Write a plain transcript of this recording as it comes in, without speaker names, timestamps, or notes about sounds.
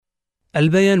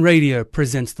Albayan Radio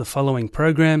presents the following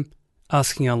program,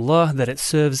 asking Allah that it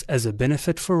serves as a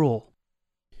benefit for all.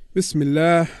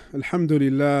 Bismillah,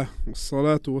 alhamdulillah,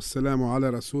 wassalatu wassalamu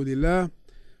ala rasulillah,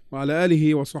 wa ala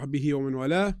alihi wa sahbihi wa man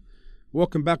wala.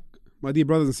 Welcome back, my dear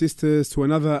brothers and sisters, to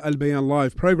another Albayan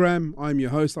live program. I'm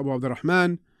your host, Abu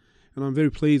Abdurrahman, and I'm very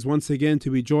pleased once again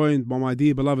to be joined by my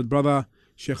dear beloved brother,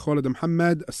 Sheikh Khalid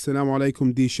Mohamad. Assalamu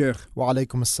alaikum, dear Sheikh. Wa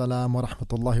alaikum assalam wa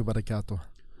rahmatullahi wa barakatuh.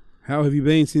 How have you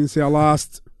been since our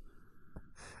last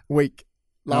week?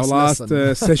 Our last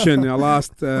session, our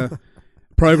last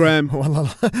program?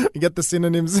 Well, you get the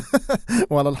synonyms.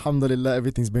 Well, alhamdulillah,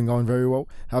 everything's been going very well.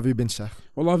 How have you been, Sheikh?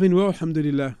 Well, I've been well,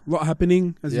 alhamdulillah. A lot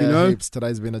happening, as you know. Heaps.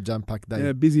 Today's been a jam-packed day.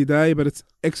 Yeah, busy day, but it's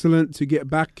excellent to get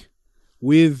back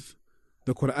with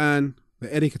the Qur'an,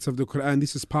 the etiquettes of the Qur'an.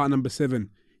 This is part number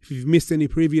 7. If you've missed any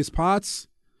previous parts,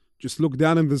 just look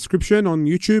down in the description on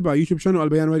YouTube, our YouTube channel,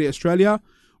 Albayan Radio Australia,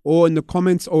 or in the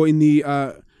comments or in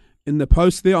the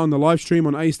post there on the live stream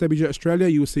on ASWJ Australia.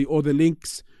 You will see all the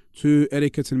links to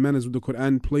etiquettes and manners of the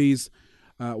Qur'an. Please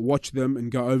watch them and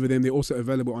go over them. They're also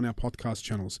available on our podcast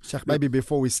channels. Sheikh, maybe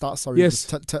before we start, sorry, yes.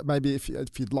 just maybe if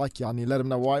you'd like, Yani, let them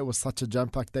know why it was such a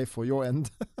jam-packed day for your end.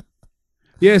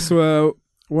 Yes,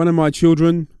 one of my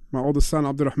children, my oldest son,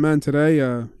 Abdurrahman,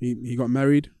 today, he got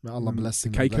married. May Allah bless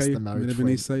him. The KK, bless the marriage,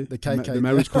 the KK, the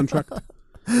marriage contract.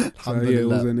 So yeah, it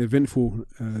was an eventful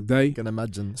day. You can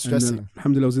imagine. Stressing. And,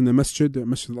 alhamdulillah, I was in the Masjid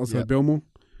Al-Azhar Belmo.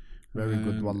 Very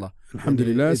good, wallah.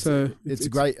 Alhamdulillah. It's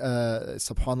great,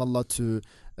 subhanallah, to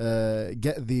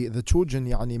get the children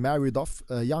yani, married off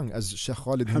young, as Sheikh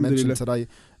Khalid mentioned today.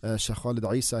 Sheikh Khalid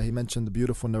Isa, he mentioned the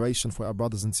beautiful narration for our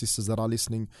brothers and sisters that are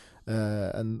listening,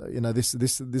 and you know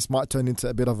this might turn into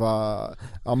a bit of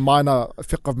a minor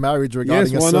fiqh of marriage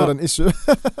regarding a certain issue.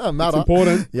 Matter. It's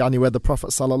important. Yani, where the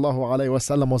Prophet sallallahu alaihi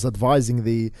wasallam was advising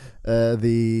the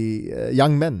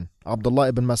young men, Abdullah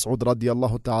ibn Mas'ud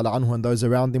radiyallahu ta'ala anhu, and those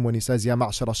around him, when he says, Ya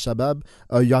ma'shar al-shabab,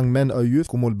 O young men, O youth,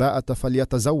 kumul ba'ata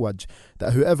falyatazawwaj,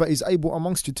 that whoever is able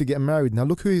amongst you to get married. Now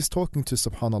look who he's talking to,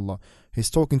 subhanallah. He's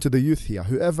talking to the youth here.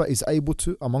 Whoever is able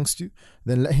to amongst you,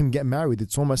 then let him get married.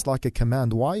 It's almost like a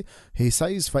command. Why? He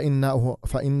says, فَإِنَّهُ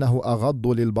أَغَضُّ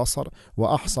لِلْبَصَرِ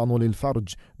وَأَحْصَنُ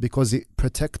لِلْفَرْجِ, because it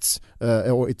protects,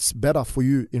 or it's better for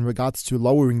you in regards to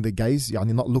lowering the gaze,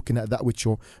 yani not looking at that which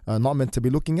you're not meant to be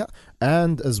looking at,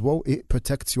 and as well it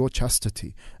protects your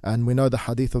chastity. And we know the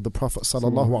hadith of the Prophet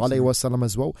sallallahu alaihi wasallam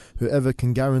as well. Whoever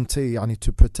can guarantee yani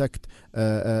to protect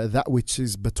that which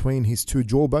is between his two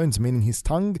jawbones, meaning his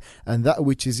tongue, and that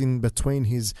which is in between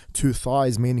his two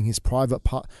thighs, meaning his private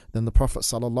part, then the Prophet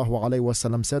sallallahu alaihi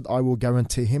wasallam said, I will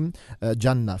guarantee him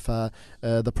Jannah.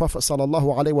 The Prophet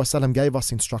sallallahu alaihi wasallam gave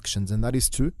us instructions, and that is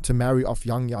to marry off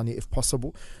young, yani if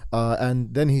possible.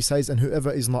 And then he says, and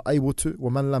whoever is not able to,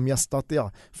 وَمَنْ لَمْ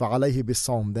يَسْتَطِعْ فَعَلَيْهِ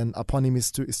بِالصَّوْمِ, then upon him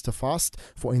is to fast,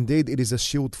 for indeed it is a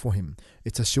shield for him.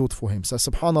 It's a shield for him. So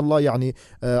subhanallah, yani,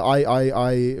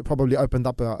 I probably opened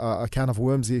up a can of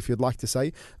worms here, if you'd like to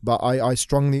say, but I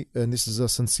strongly, and this is a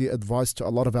sincere advice to a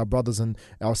lot of our brothers and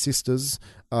our sisters,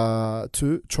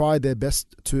 to try their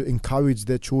best to encourage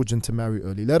their children to marry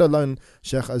early, let alone,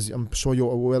 Sheikh, as I'm sure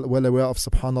you're well aware of,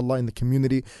 subhanallah, in the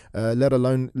community, let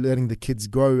alone letting the kids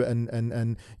grow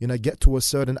and you know, get to a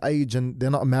certain age and they're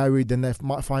not married, then they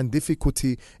might find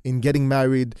difficulty in getting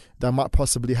married. They might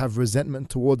possibly have resentment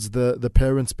towards the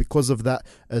parents because of that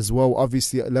as well,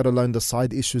 obviously, let alone the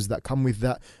side issues that come with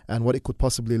that and what it could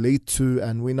possibly lead to.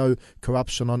 And we know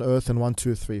corruption on earth and 1,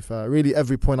 2, 3. For really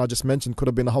every point I just mentioned could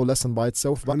have been a whole lesson by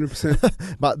itself, but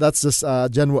 100%. But that's just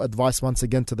general advice once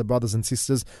again to the brothers and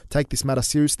sisters. Take this matter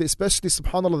seriously, especially,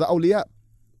 subhanallah, the awliya.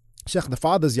 Sheikh, the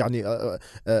fathers, yani,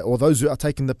 or those who are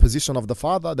taking the position of the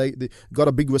father, they got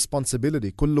a big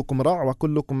responsibility. كُلُّكُمْ رَعْ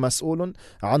وَكُلُّكُمْ مَسْئُولٌ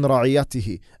عَنْ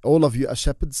رَعِيَّتِهِ. All of you are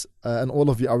shepherds, and all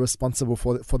of you are responsible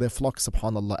for their flock,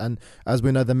 subhanallah. And as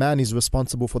we know, the man is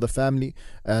responsible for the family,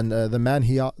 and the man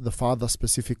here, the father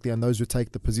specifically, and those who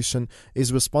take the position,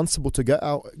 is responsible to go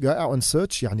out and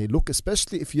search. Yani, look,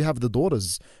 especially if you have the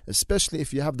daughters,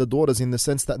 in the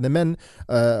sense that the men,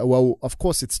 well, of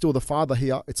course, it's still the father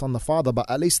here, it's on the father, but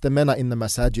at least the men are in the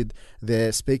masajid,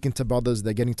 they're speaking to brothers,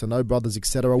 they're getting to know brothers,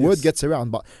 etc. Yes. Word gets around.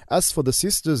 But as for the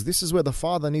sisters, this is where the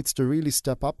father needs to really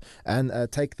step up and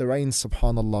take the reins,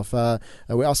 subhanallah.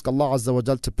 We ask Allah Azza wa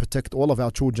Jal to protect all of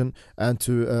our children and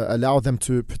to allow them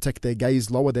to protect their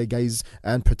gaze, lower their gaze,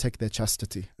 and protect their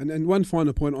chastity. And one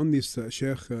final point on this,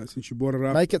 Sheikh, since you brought it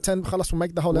up. Make it 10, khalas, we'll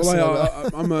make the whole lesson.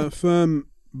 I'm a firm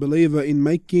believer in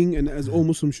making, and as all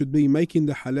Muslims should be, making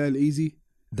the halal easy,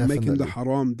 making the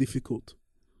haram difficult.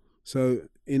 So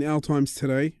in our times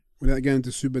today, without going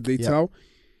into super detail,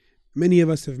 many of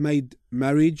us have made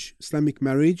marriage, Islamic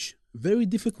marriage, very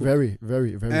difficult. Very,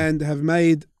 very, very. And have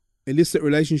made illicit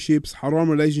relationships, haram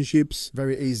relationships,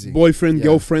 very easy. Boyfriend,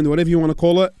 girlfriend, whatever you want to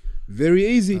call it, very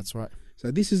easy. That's right. So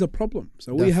this is a problem.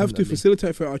 So we have to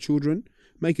facilitate for our children,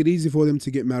 make it easy for them to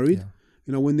get married. Yeah.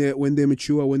 You know, when they're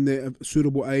mature, when they're of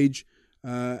suitable age,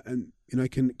 and you know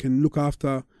can look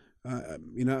after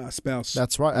a spouse.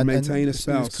 That's right. And maintain a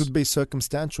spouse. It could be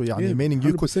circumstantial, Yeah, meaning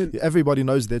 100%. everybody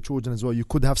knows their children as well. You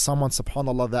could have someone,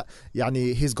 subhanAllah, that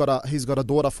he's got a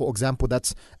daughter, for example,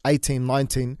 that's 18,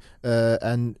 19,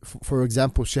 and for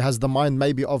example, she has the mind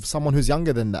maybe of someone who's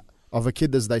younger than that, of a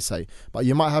kid, as they say. But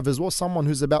you might have as well someone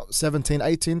who's about 17,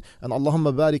 18, and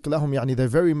Allahumma barik lahum, they're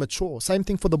very mature. Same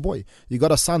thing for the boy. You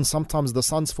got a son, sometimes the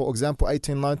sons, for example,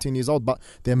 18, 19 years old, but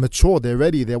they're mature, they're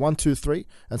ready, they're 1, 2, 3,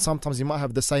 and sometimes you might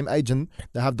have the same age and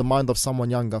they have the mind of someone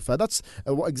younger. So that's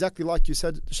exactly like you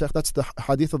said, Sheikh, that's the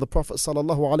hadith of the Prophet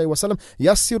sallallahu alaihi wasallam.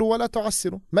 Yassiru wa la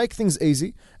tu'assiru. Make things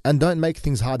easy and don't make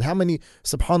things hard. How many,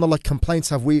 subhanAllah, complaints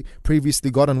have we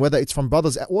previously gotten, whether it's from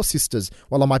brothers or sisters?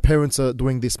 Well, my parents are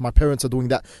doing this, my parents are doing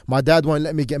that, my dad won't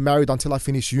let me get married until I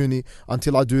finish uni,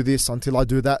 until I do this, until I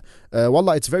do that.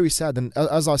 Wallah, it's very sad. And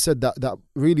as I said, that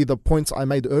really the points I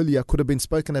made earlier could have been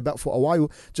spoken about for a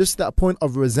while. Just that point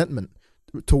of resentment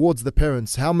towards the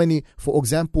parents. How many, for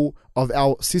example, of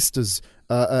our sisters,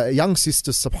 young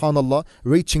sisters, subhanAllah,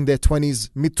 reaching their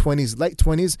 20s, mid-20s, late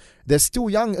 20s, they're still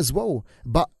young as well,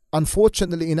 but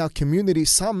unfortunately in our community,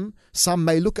 some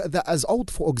may look at that as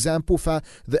old. For example,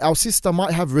 our sister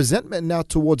might have resentment now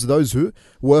towards those who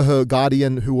were her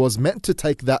guardian, who was meant to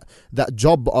take that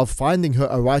job of finding her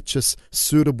a righteous,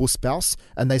 suitable spouse,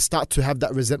 and they start to have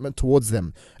that resentment towards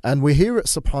them. And we hear it,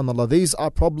 subhanAllah. These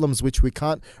are problems which we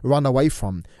can't run away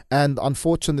from, and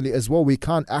unfortunately as well, we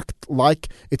can't act like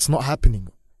it's not happening.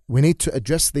 We need to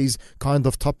address these kind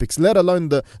of topics, let alone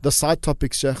the side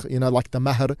topics, Sheikh, like the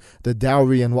mahr, the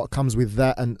dowry and what comes with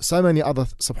that, and so many other,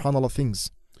 subhanAllah,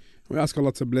 things. We ask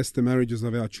Allah to bless the marriages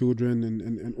of our children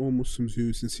and all Muslims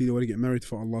who sincerely want to get married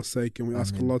for Allah's sake. And we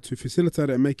ask Allah to facilitate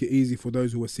it and make it easy for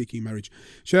those who are seeking marriage.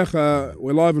 Sheikh,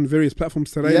 we're live on various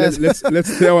platforms today. Yes.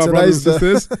 Let's tell our brothers and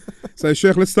sisters. So,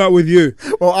 Sheikh, let's start with you.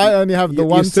 Well, I only have the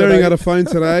one. You're staring today. at a phone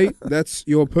today. That's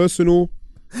your personal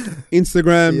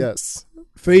Instagram. Yes.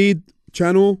 Feed,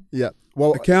 channel,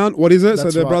 account. What is it? So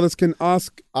the brothers can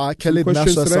ask Khalid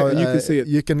questions Nasha, today, and you can see it.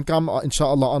 You can come,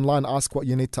 inshallah, online, ask what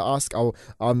you need to ask.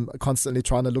 I'm constantly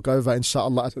trying to look over,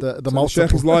 inshallah, at the multiple. The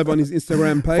Sheikh is live on his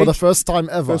Instagram page for the first time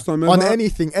ever. On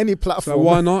anything, any platform. So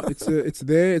why not? It's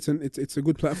there. It's a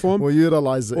good platform. We'll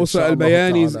utilize it. Also,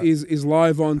 Albayan is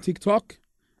live on TikTok.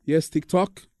 Yes,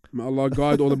 TikTok. May Allah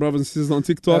guide all the brothers and sisters on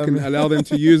TikTok and allow them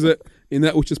to use it in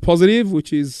that which is positive,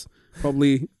 which is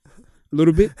probably a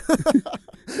little bit.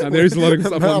 There is a lot of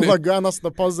stuff on there. Allah grant us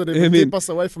the positive and keep us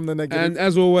away from the negative. And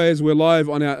as always, we're live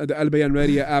on the Albayan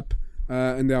radio app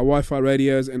and our Wi-Fi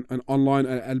radios and online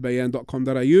at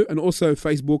albayan.com.au, and also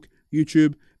Facebook,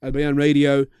 YouTube, Albayan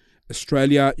Radio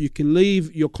Australia. You can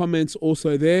leave your comments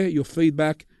also there, your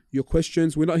feedback, your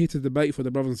questions. We're not here to debate for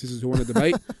the brothers and sisters who want to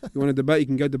debate. If you want to debate, you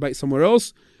can go debate somewhere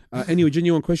else. Any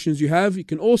genuine questions you have, you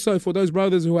can also, for those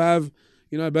brothers who have,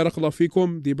 barakallahu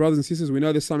fikum, the brothers and sisters, we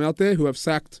know there's some out there who have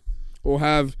sacked or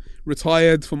have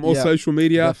retired from all social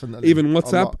media, definitely. Even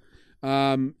WhatsApp,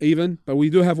 but we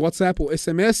do have WhatsApp or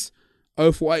SMS,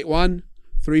 0481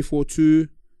 342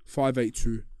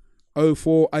 582.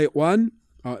 0481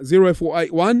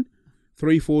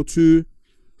 342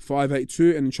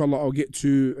 582, and inshallah I'll get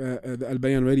to the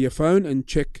Albayan radio phone and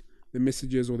check the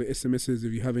messages or the SMSs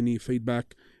if you have any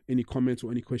feedback, any comments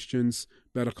or any questions.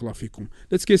 Barakallahu fikum.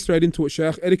 Let's get straight into it,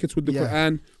 Shaykh. Etiquettes with the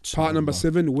Qur'an, part number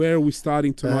 7. Where are we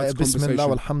starting tonight's conversation?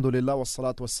 Bismillah, alhamdulillah,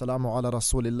 wassalatu wassalamu ala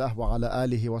rasulillah wa ala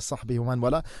alihi wa sahbihi wa man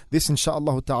wala. This,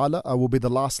 inshallah ta'ala, will be the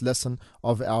last lesson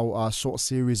of our short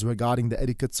series regarding the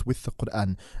etiquettes with the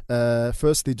Qur'an.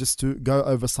 Firstly, just to go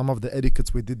over some of the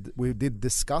etiquettes we did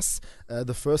discuss.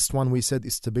 The first one we said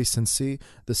is to be sincere.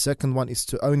 The second one is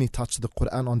to only touch the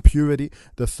Qur'an on purity.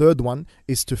 The third one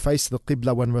is to face the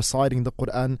Qibla when reciting the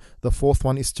Qur'an. The fourth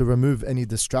one is to remove any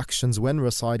distractions when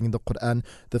reciting the Qur'an.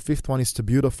 The fifth one is to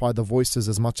beautify the voices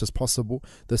as much as possible.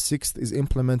 The sixth is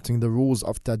implementing the rules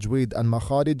of tajweed and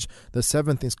makharij. The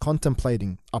seventh is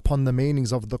contemplating upon the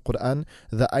meanings of the Qur'an.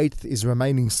 The eighth is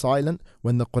remaining silent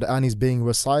when the Qur'an is being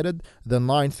recited. The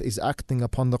ninth is acting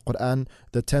upon the Qur'an.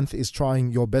 The 10th is trying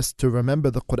your best to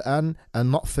remember the Qur'an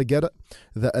and not forget it.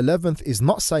 The 11th is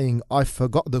not saying I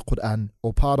forgot the Qur'an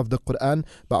or part of the Qur'an,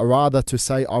 but rather to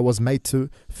say I was made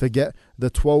to forget. The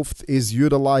 12th is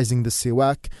utilizing the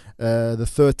siwak. The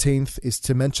 13th is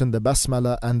to mention the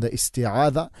basmala and the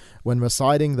isti'adha when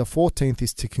reciting. The 14th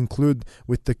is to conclude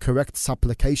with the correct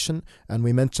supplication, and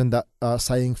we mentioned that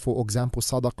saying, for example,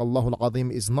 Sadaq Allahu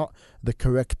al-Azim is not the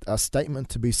correct statement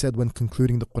to be said when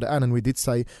concluding the Qur'an. And we did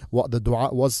say what the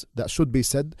dua was that should be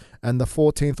said. And the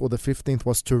 14th or the 15th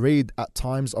was to read at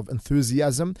times of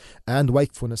enthusiasm and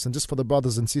wakefulness. And just for the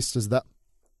brothers and sisters that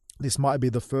this might be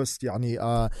the first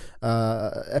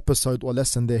episode or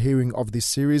lesson they're hearing of this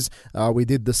series, we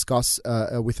did discuss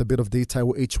with a bit of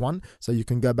detail each one, so you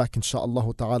can go back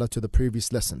inshallah ta'ala to the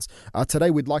previous lessons.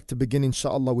 Today we'd like to begin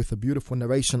inshallah with a beautiful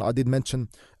narration. I did mention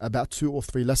about 2 or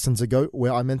 3 lessons ago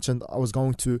where I mentioned I was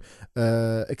going to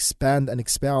expand and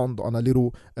expound on a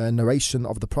little narration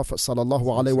of the Prophet sallallahu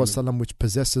alaihi wasallam, which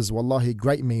possesses wallahi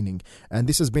great meaning. And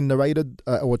this has been narrated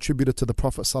or attributed to the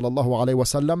Prophet sallallahu alaihi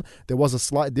wasallam. There was a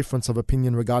slight difference of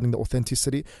opinion regarding the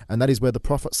authenticity, and that is where the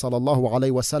Prophet sallallahu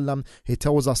alaihi wasallam, he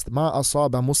tells us ma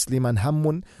asaba musliman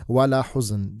hammun wala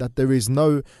huzn, that there is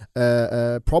no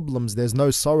problems, there's no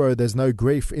sorrow, there's no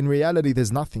grief. In reality,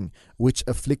 there's nothing which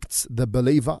afflicts the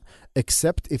believer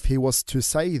except if he was to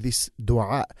say this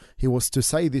dua, he was to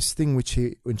say this thing which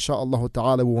he inshallah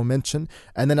ta'ala will mention.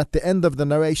 And then at the end of the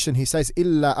narration he says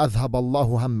illa adhhab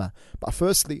Allahu hamma. But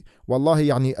firstly, wallahi,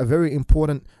 a very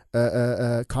important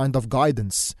kind of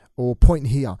guidance or point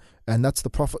here, and that's the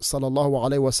Prophet sallallahu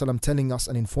alaihi wasallam telling us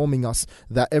and informing us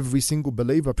that every single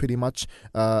believer pretty much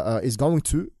is going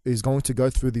to go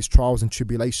through these trials and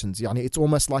tribulations. It's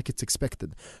almost like it's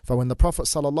expected. For when the Prophet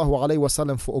sallallahu alaihi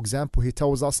wasallam, for example, he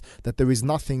tells us that there is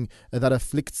nothing that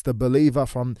afflicts the believer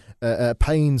from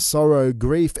pain, sorrow,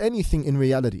 grief, anything in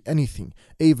reality, anything,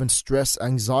 even stress,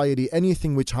 anxiety,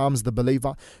 anything which harms the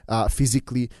believer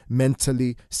physically,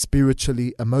 mentally,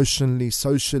 spiritually, emotionally,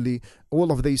 socially, all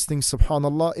of these things,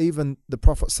 subhanallah. Even the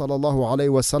Prophet sallallahu alaihi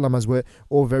wasallam, as we're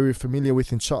all very familiar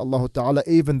with inshallah ta'ala,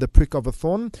 even the prick of a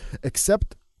thorn,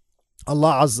 except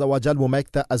Allah Azza wa Jal will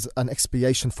make that as an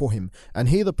expiation for him. And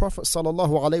here the Prophet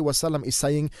sallallahu alaihi wasallam is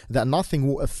saying that nothing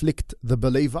will afflict the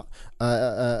believer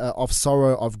of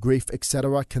sorrow, of grief,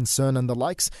 etc., concern and the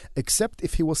likes, except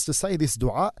if he was to say this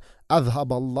dua,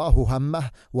 أذهب الله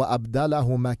همه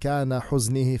وأبدله مكان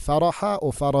حزنه فرحا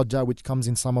or faraja, which comes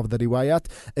in some of the riwayat,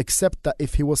 except that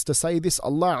if he was to say this,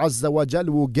 Allah Azza wa Jal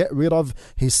will get rid of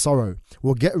his sorrow,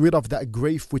 will get rid of that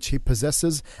grief which he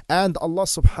possesses, and Allah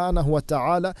subhanahu wa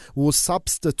ta'ala will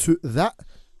substitute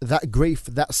that grief,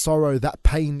 that sorrow, that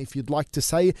pain, if you'd like to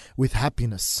say, with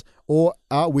happiness, or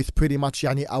with pretty much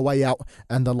a way out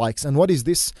and the likes. And what is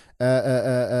this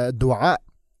dua?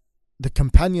 The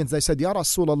companions, they said, Ya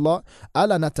Rasulullah,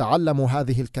 ala nata'allamu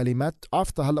hadhihi al-kalimat.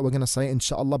 After we're going to say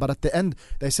inshallah, but at the end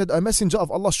they said, O Messenger of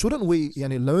Allah, shouldn't we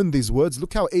learn these words?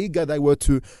 Look how eager they were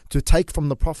to take from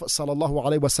the Prophet sallallahu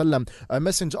alaihi wasallam. O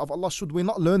Messenger of Allah, should we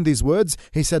not learn these words?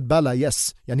 He said, Bala,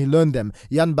 yes, learn them.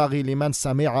 Yanbaghi liman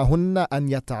sami'ahunna an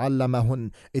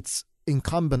yata'allamahun. It's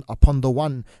incumbent upon the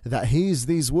one that hears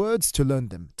these words to learn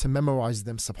them, to memorize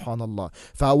them, subhanallah.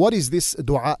 For what is this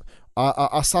dua?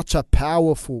 Such a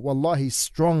powerful, wallahi,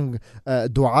 strong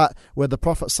dua, where the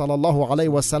Prophet sallallahu alaihi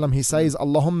wasallam, he says,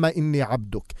 Allahumma inni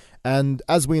abduk. And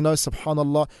as we know,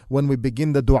 subhanallah, when we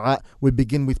begin the dua, we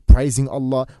begin with praising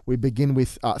Allah, we begin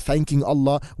with thanking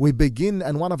Allah, we begin,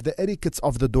 and one of the etiquettes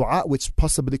of the dua, which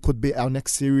possibly could be our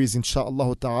next series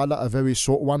inshallah ta'ala, a very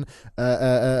short one,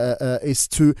 is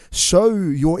to show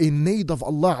you're in need of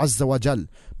Allah Azza wa Jal.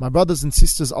 My brothers and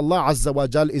sisters, Allah Azza wa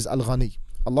Jal is Al-Ghani.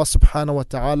 Allah subhanahu wa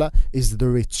ta'ala is the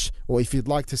rich, or if you'd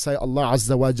like to say, Allah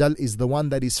Azza wa Jal is the one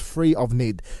that is free of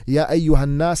need. Ya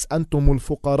ayyuhan nas antumul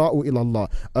fuqara'u ila Allah.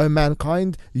 O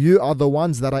mankind, you are the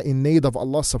ones that are in need of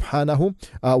Allah subhanahu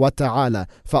wa ta'ala.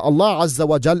 For Allah Azza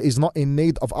wa Jal is not in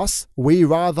need of us, we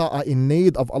rather are in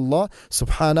need of Allah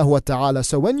subhanahu wa ta'ala.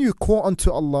 So when you call unto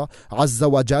Allah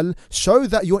Azza wa Jal, show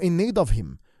that you're in need of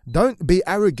Him. Don't be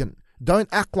arrogant. Don't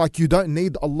act like you don't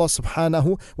need Allah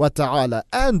subhanahu wa ta'ala.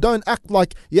 And don't act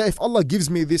like, if Allah gives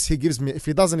me this, He gives me. If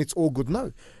He doesn't, it's all good.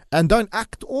 No. And don't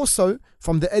act also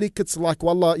from the etiquettes like,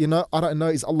 wallah, I don't know,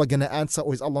 is Allah going to answer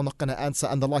or is Allah not going to answer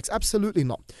and the likes. Absolutely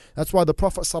not. That's why the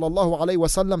Prophet sallallahu alaihi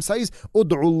wasallam says,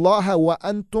 Ud'u Allah wa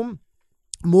antum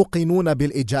muqinuna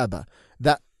bil ijaba.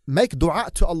 That make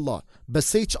dua to Allah,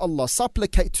 beseech Allah,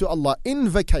 supplicate to Allah,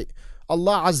 invocate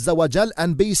Allah Azza wa Jal,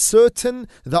 and be certain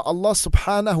that Allah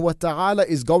subhanahu wa ta'ala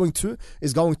is going to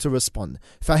respond.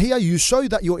 For here you show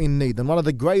that you're in need. And one of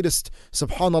the greatest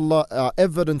subhanallah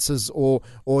evidences or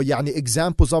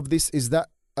examples of this is that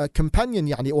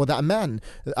companion, or that man,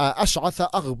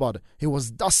 Ash'atha Aghbar. He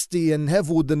was dusty and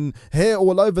heavy and hair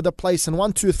all over the place. And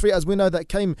 1, 2, 3, as we know, that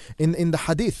came in the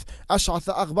hadith.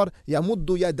 Ash'atha Aghbar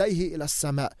yamuddu yadayhi ila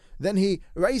as-sama'. Then he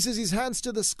raises his hands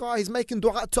to the sky. He's making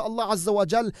dua to Allah Azza wa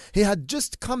Jal. He had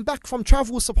just come back from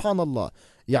travel, subhanallah.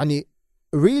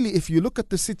 really, if you look at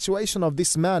the situation of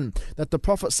this man that the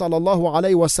Prophet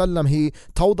ﷺ, he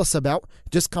told us about,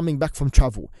 just coming back from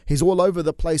travel. He's all over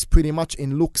the place pretty much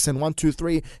in looks and 1, 2,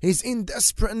 3. He's in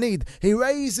desperate need. He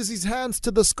raises his hands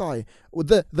to the sky.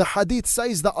 The hadith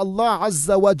says that Allah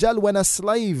Azza wa Jal, when a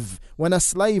slave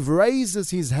raises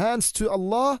his hands to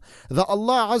Allah, that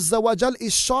Allah Azza wa Jal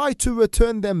is shy to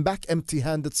return them back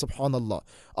empty-handed, subhanallah.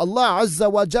 Allah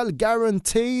Azza wa Jal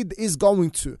guaranteed is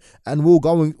going to, and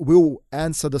will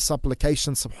answer the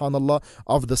supplication, subhanallah,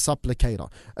 of the supplicator.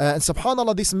 And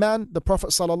subhanallah, this man, the Prophet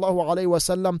sallallahu alaihi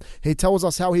wasallam, he tells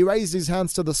us how he raised his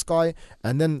hands to the sky,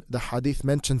 and then the hadith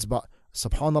mentions, but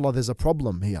subhanallah, there's a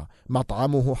problem here.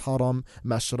 مطعمه حرام,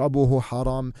 مشربه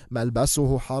حرام,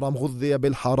 ملبسه حرام, غذي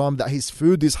بالحرام, that his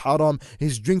food is haram,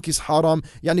 his drink is haram.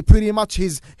 Yani pretty much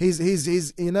he's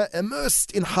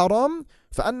immersed in haram.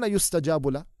 فأنا يستجاب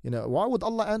له. Why would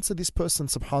Allah answer this person,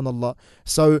 subhanallah?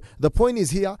 So the point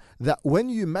is here that when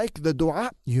you make the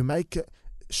dua, you make it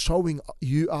showing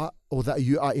you are, or that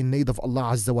you are in need of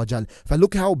Allah Azza wa Jal.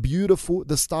 Look how beautiful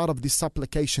the start of this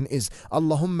supplication is.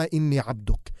 Allahumma inni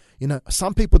abduk.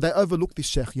 Some people, they overlook this,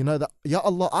 Shaykh. That, Ya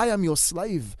Allah, I am your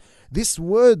slave. This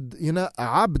word,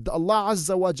 abd, Allah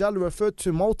Azza wa Jal referred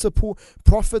to multiple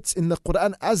prophets in the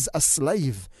Qur'an as a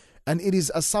slave. And it is,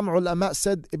 as some ulama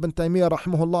said, Ibn Taymiyyah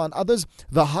rahimahullah and others,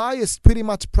 the highest pretty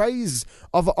much praise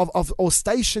of or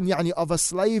station of a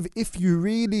slave, if you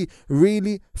really,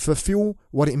 really fulfill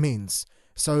what it means.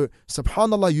 So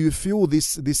subhanallah, you feel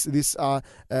this that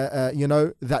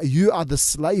you are the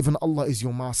slave and Allah is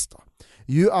your master.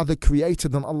 You are the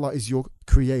created and Allah is your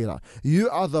creator. You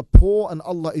are the poor and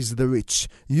Allah is the rich.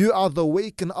 You are the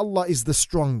weak and Allah is the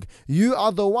strong. You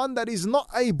are the one that is not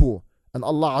able, and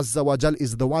Allah Azza wa Jal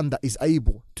is the one that is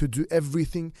able to do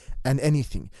everything and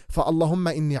anything.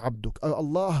 Allahumma inni abduk. Oh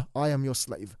Allah, I am your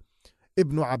slave.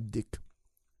 Ibnu abdik.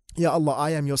 Ya Allah,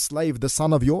 I am your slave, the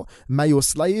son of your male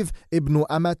slave. Ibnu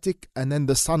amatik, and then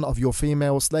the son of your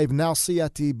female slave.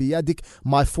 Nasiyati biyadik,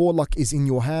 my forelock is in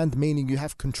your hand, meaning you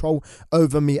have control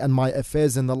over me and my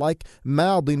affairs and the like.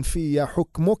 Madin fiya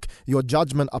hukmuk, your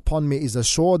judgment upon me is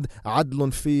assured.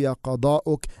 Adlun fiya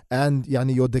qada'uk, and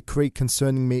your decree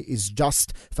concerning me is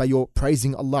just. For you're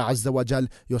praising Allah Azza wa Jal,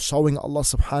 you're showing Allah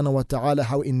subhanahu wa ta'ala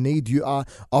how in need you are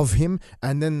of Him.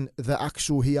 And then the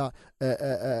actual here,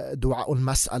 dua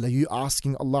al-mas'ala, you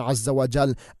asking Allah Azza wa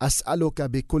Jal,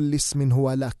 as'aluka bi kulli ismin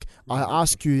huwa lak. I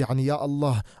ask you, Ya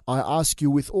Allah, I ask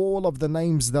you with all of the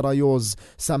names that are yours,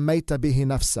 sammayta bihi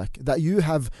nafsak, that you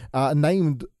have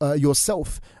named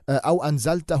yourself, أو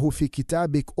أنزلته في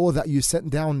كتابك, or that you sent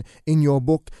down in your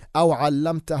book, أو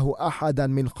علمته أحدا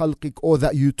من خلقك, or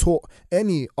that you taught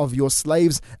any of your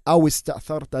slaves, أو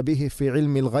استأثرت به في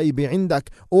علم الغيب عندك,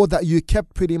 or that you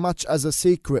kept pretty much as a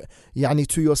secret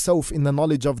to yourself in the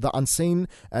knowledge of the unseen.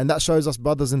 And that shows us,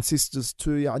 brothers and sisters,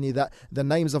 too, that the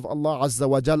names of Allah Azza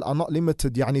wa Jal are not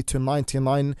limited to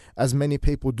 99, as many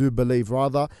people do believe.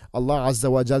 Rather, Allah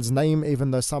Azza wa Jal's name,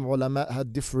 even though some ulama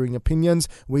had differing opinions,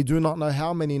 we do not know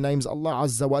how many names Allah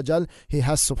Azza wa Jal He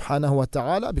has subhanahu wa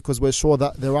ta'ala, because we're sure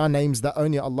that there are names that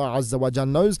only Allah Azza wa Jal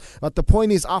knows. But the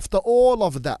point is, after all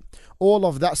of that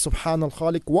subhanal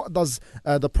khaliq, what does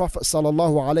the Prophet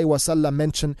sallallahu alaihi wasallam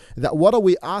mention? That what are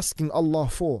we asking Allah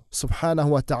for subhanahu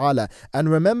wa ta'ala? And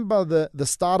remember the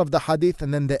start of the hadith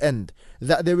and then the end,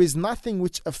 that there is nothing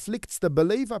which afflicts the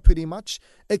believer pretty much,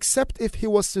 except if he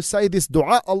was to say this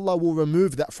dua, Allah will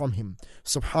remove that from him,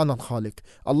 subhanal khaliq.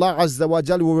 Allah Azza wa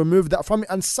Jal will remove that from him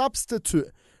and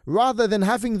substitute, rather than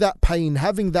having that pain,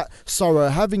 having that sorrow,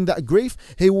 having that grief,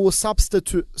 He will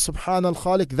substitute, subhanal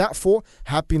khaliq, that for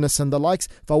happiness and the likes.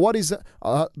 For what is it?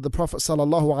 The Prophet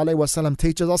sallallahu alaihi wasallam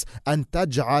teaches us, أن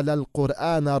تجعل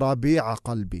القرآن ربيع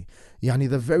قلبي.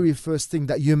 The very first thing,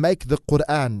 that you make the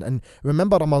Qur'an. And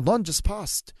remember, Ramadan just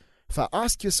passed.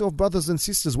 Ask yourself, brothers and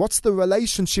sisters, what's the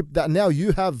relationship that now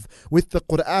you have with the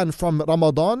Qur'an from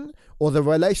Ramadan, or the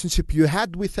relationship you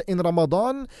had with it in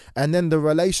Ramadan, and then the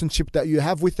relationship that you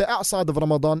have with it outside of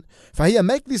Ramadan? Here,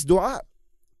 make this dua.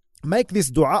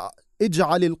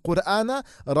 اجعل القرآن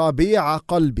ربيع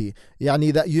قلبي,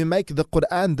 that you make the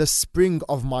Qur'an the spring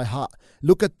of my heart.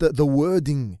 Look at the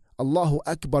wording. Allahu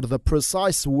Akbar, the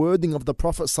precise wording of the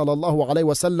Prophet sallallahu alaihi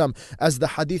wasallam, as the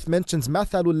hadith mentions,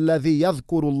 مثل الذي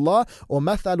يذكر الله or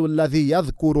مثل الذي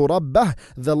يذكر ربه,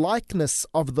 the likeness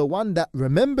of the one that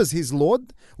remembers his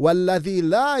Lord, والذي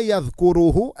لا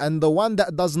يذكره, and the one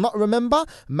that does not remember,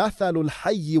 مثل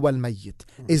الحي والميت,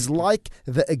 is like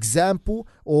the example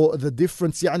or the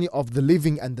difference of the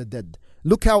living and the dead.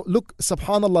 Look,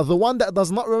 subhanallah, the one that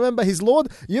does not remember his Lord,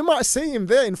 you might see him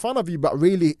there in front of you, but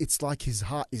really it's like his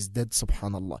heart is dead,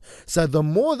 subhanallah. So the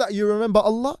more that you remember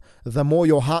Allah, the more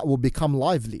your heart will become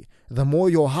lively. The more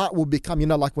your heart will become,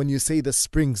 like when you see the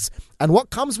springs. And what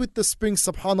comes with the springs,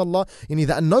 subhanallah,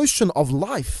 that notion of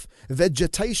life,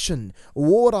 vegetation,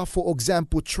 water, for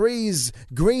example, trees,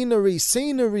 greenery,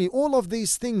 scenery, all of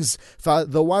these things. For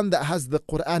the one that has the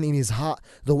Qur'an in his heart,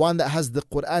 the one that has the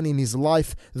Qur'an in his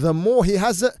life, the more he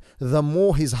has it, the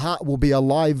more his heart will be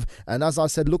alive. And as I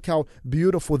said, look how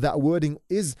beautiful that wording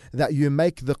is, that you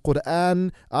make the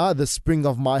Qur'an the spring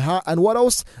of my heart. And what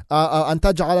else? أن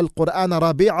تجعل القرآن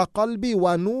ربيع قلبي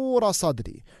ونور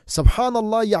صدري.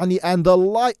 Subhanallah, and the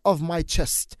light of my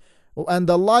chest. And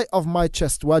the light of my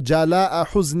chest, وَجَلَاءَ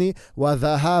حُزْنِي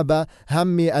وَذَهَابَ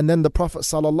هَمِّي. And then the Prophet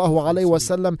sallallahu alaihi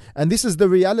wasallam, and this is the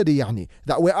reality,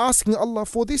 that we're asking Allah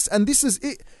for this, and this is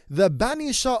it, the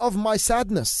banisher of my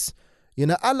sadness.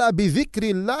 أَلَا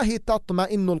بِذِكْرِ اللَّهِ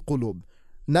تَطْمَئِنُّ الْقُلُوبِ.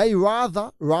 Nay,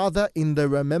 rather in the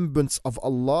remembrance of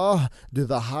Allah do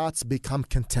the hearts become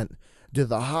content, do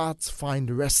the hearts find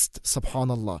rest,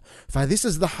 subhanallah. For this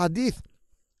is the hadith,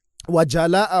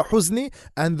 وَجَلَاءَ حُزْنِي,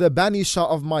 and the banisher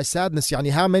of my sadness.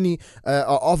 How many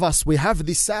of us, we have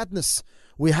this sadness,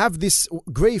 we have this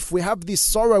grief, we have this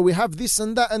sorrow, we have this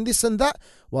and that and this and that.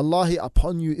 Wallahi,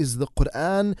 upon you is the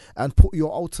Qur'an, and put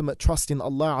your ultimate trust in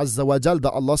Allah Azza wa Jal,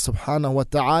 that Allah subhanahu wa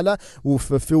ta'ala will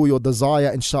fulfill your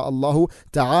desire, insha'Allah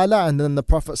ta'ala. And then the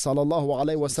Prophet sallallahu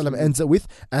alayhi wa sallam ends it with,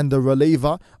 and the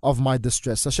reliever of my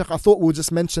distress. So Shaykh, I thought we'll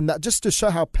just mention that just to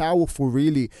show how powerful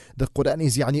really the Qur'an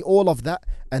is, all of that.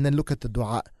 And then look at the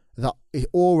dua, that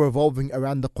all revolving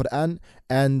around the Qur'an,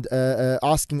 and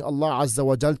asking Allah Azza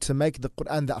wa Jal to make the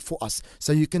Qur'an that for us.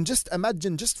 So you can just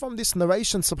imagine, just from this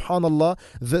narration, subhanallah,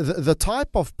 the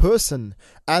type of person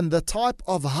and the type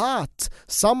of heart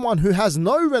someone who has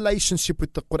no relationship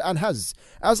with the Qur'an has.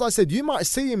 As I said, you might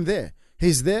see him there.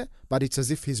 He's there, but it's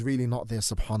as if he's really not there,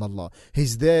 subhanallah.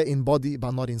 He's there in body,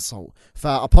 but not in soul.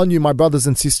 Upon you, my brothers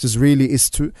and sisters, really is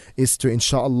to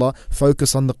inshallah,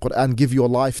 focus on the Qur'an, give your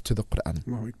life to the Qur'an.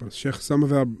 Sheikh, some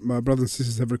of my brothers and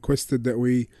sisters have requested that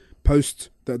we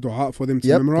post that dua for them to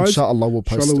memorize. Inshallah, we'll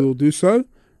post it. We'll do so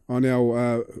on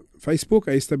our Facebook,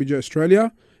 ASWJ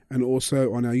Australia, and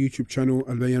also on our YouTube channel,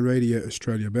 Albayan Radio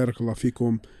Australia. Barakallah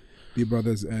fikum, dear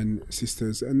brothers and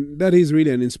sisters. And that is really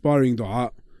an inspiring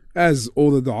dua, as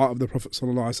all the dua of the Prophet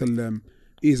ﷺ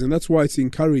is. And that's why it's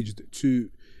encouraged to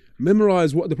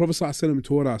memorize what the Prophet ﷺ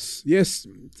taught us. Yes,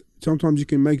 sometimes you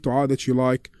can make dua that you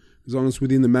like, as long as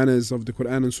within the manners of the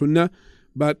Qur'an and Sunnah,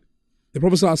 but the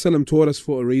Prophet ﷺ taught us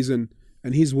for a reason,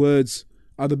 and his words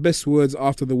are the best words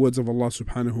after the words of Allah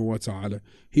subhanahu wa ta'ala.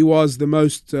 He was the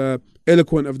most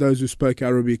eloquent of those who spoke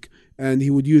Arabic, and he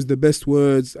would use the best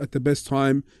words at the best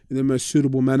time in the most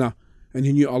suitable manner, and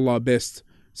he knew Allah best.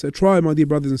 So try, my dear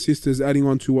brothers and sisters, adding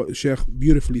on to what the Shaykh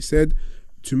beautifully said,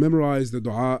 to memorize the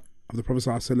dua of the Prophet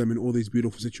ﷺ in all these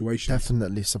beautiful situations.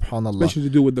 Definitely, subhanallah. Especially to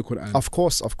do with the Qur'an. Of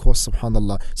course,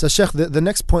 subhanallah. So Shaykh, the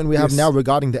next point we have now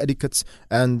regarding the etiquettes,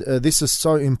 and this is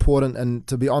so important, and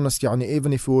to be honest,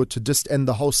 even if we were to just end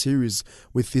the whole series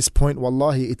with this point,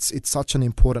 wallahi, it's such an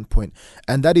important point.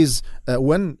 And that is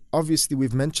when obviously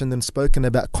we've mentioned and spoken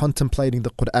about contemplating the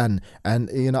Qur'an and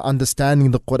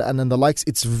understanding the Qur'an and the likes,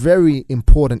 it's very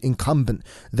important, incumbent,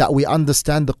 that we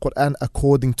understand the Qur'an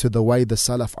according to the way the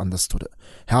Salaf understood it.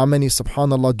 How many,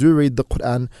 subhanallah, do read the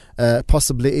Qur'an,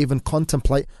 possibly even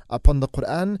contemplate upon the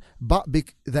Qur'an, but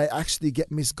they actually get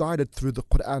misguided through the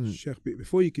Qur'an. Sheikh,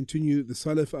 before you continue, the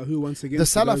Salaf are who, once again? The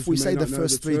Salaf, we say the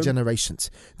first three generations.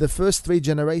 The first three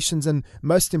generations, and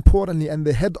most importantly, and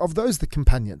the head of those, the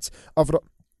companions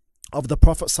of the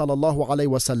Prophet sallallahu alaihi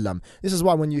wasallam. This is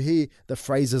why when you hear the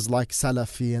phrases like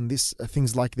Salafi and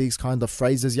things like these kind of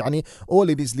phrases, all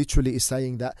it is literally is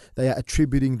saying that they are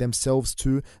attributing themselves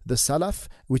to the Salaf,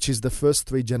 which is the first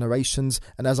three generations,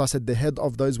 and as I said, the head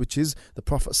of those, which is the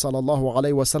Prophet sallallahu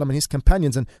alaihi wasallam and his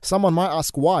companions. And someone might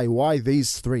ask, why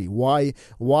these three? Why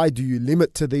do you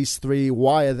limit to these three?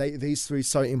 Why are these three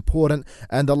so important?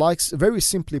 And the likes, very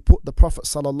simply put, the Prophet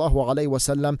sallallahu alaihi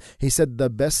wasallam, he said, the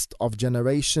best of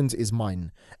generations is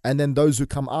mine, and then those who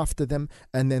come after them,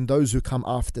 and then those who come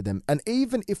after them. And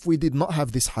even if we did not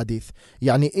have this hadith,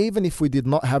 even if we did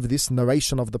not have this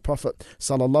narration of the Prophet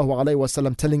sallallahu alaihi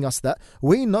wasallam telling us that,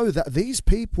 we know that these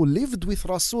people lived with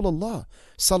Rasulullah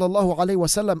sallallahu alaihi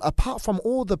wasallam, apart from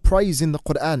all the praise in the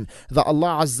Quran that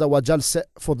Allah Azza wa Jal set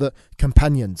for the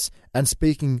companions, and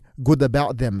speaking good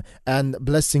about them and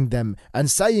blessing them and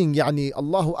saying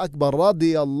Allahu Akbar,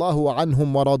 radiyallahu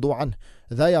anhum wa radu an.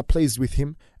 They are pleased with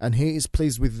him and he is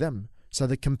pleased with them. So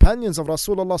the companions of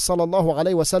Rasulullah sallallahu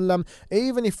alaihi wasallam,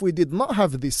 even if we did not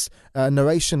have this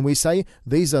narration, we say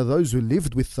these are those who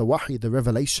lived with the wahi, the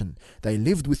revelation. They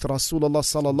lived with Rasulullah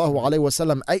sallallahu alaihi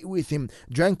wasallam, ate with him,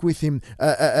 drank with him,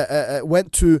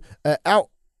 went to out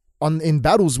in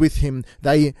battles with him.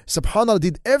 They, subhanAllah,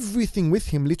 did everything with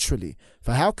him literally.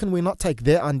 For how can we not take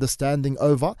their understanding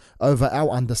over our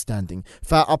understanding?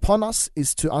 For upon us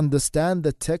is to understand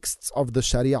the texts of the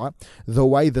Sharia the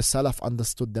way the Salaf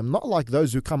understood them. Not like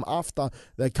those who come after.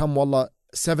 They come, wallah,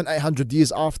 700-800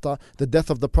 years after the death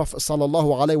of the Prophet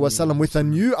sallallahu alaihi wasallam with a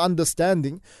new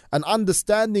understanding, an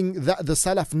understanding that the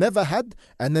Salaf never had,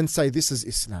 and then say this is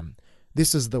Islam.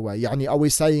 This is the way. Yani, are we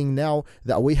saying now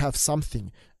that we have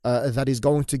something that is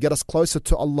going to get us closer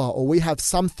to Allah, or we have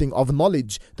something of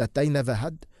knowledge that they never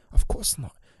had? Of course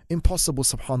not. Impossible,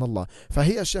 subhanallah. For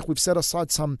here, Shaykh, we've set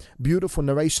aside some beautiful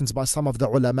narrations by some of the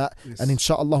ulama, yes. And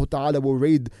inshaAllah ta'ala we'll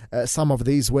read some of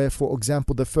these where, for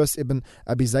example, the first Ibn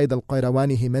Abi Zayd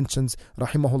al-Qayrawani, he mentions,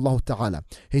 rahimahullah ta'ala,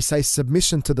 he says,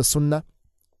 submission to the sunnah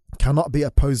cannot be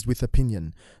opposed with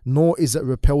opinion, nor is it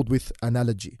repelled with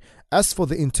analogy. As for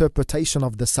the interpretation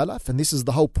of the Salaf, and this is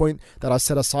the whole point that I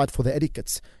set aside for the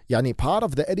etiquettes, yani part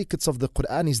of the etiquettes of the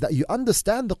Qur'an is that you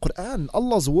understand the Qur'an,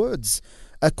 Allah's words,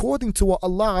 according to what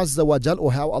Allah Azza wa Jal,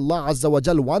 or how Allah Azza wa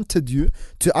Jal wanted you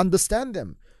to understand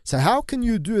them. So how can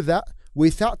you do that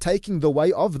without taking the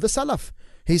way of the Salaf?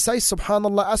 He says,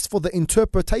 subhanallah, as for the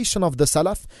interpretation of the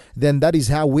Salaf, then that is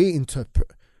how we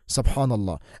interpret.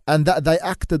 Subhanallah. And that they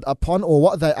acted upon, or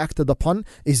what they acted upon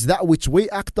is that which we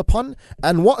act upon,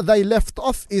 and what they left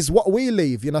off is what we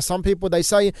leave. You know, some people, they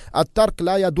say at-tark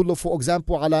la yadullu, for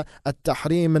example, ala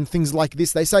at-tahrim and things like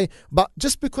this. They say, but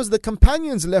just because the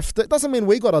companions left it doesn't mean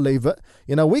we got to leave it.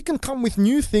 You know, we can come with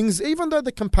new things even though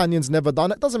the companions never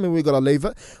done it. Doesn't mean we got to leave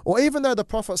it. Or even though the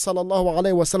Prophet sallallahu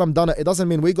alaihi wasallam done it, it doesn't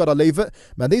mean we got to leave it.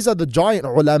 Man, these are the giant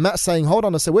ulama saying, hold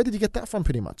on, I say, where did you get that from?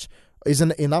 Pretty much,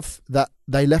 isn't it enough that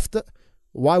they left it?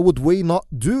 Why would we not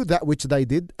do that which they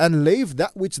did and leave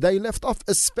that which they left off?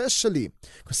 Especially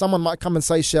because someone might come and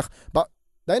say, Sheikh, but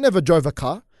they never drove a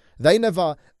car, they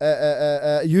never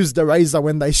used a razor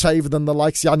when they shaved and the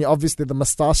likes. Yani, obviously the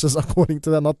moustaches, according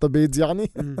to them, not the beards.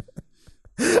 Yani.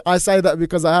 I say that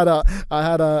because I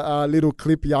had a little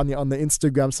clip, yani, on the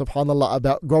Instagram, subhanallah,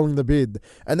 about growing the beard,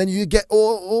 and then you get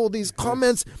all these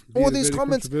comments, all these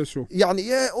comments, yani,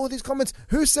 yeah, all these comments.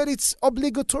 Who said it's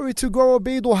obligatory to grow a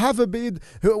beard or have a beard?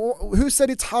 Who said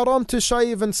it's haram to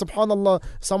shave? And subhanallah,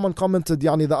 someone commented,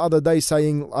 yani, the other day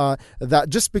saying that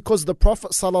just because the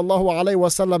Prophet sallallahu alaihi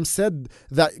wasallam said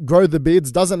that grow the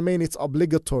beards doesn't mean it's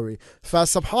obligatory. For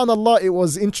subhanallah, it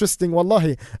was interesting.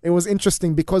 Wallahi, it was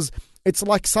interesting because it's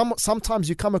like sometimes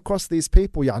you come across these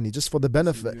people, yani, just for the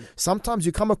benefit. Sometimes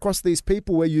you come across these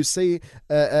people where you see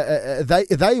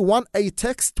they want a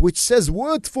text which says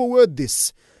word for word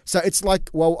this. So it's like,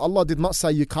 well, Allah did not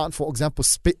say you can't, for example,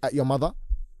 spit at your mother.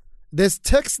 There's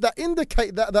texts that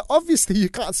indicate that obviously you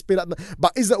can't spit at them.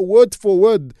 But is it word for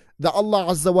word that Allah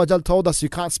Azza wa Jal told us you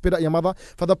can't spit at your mother?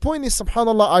 For the point is,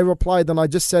 subhanallah, I replied and I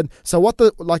just said, so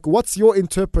what's your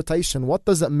interpretation? What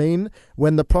does it mean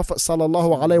when the Prophet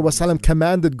sallallahu alaihi wasallam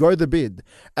commanded grow the beard?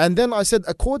 And then I said,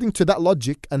 according to that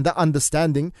logic and that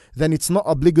understanding, then it's not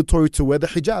obligatory to wear the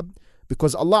hijab.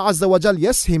 Because Allah Azza wa Jal,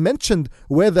 yes, He mentioned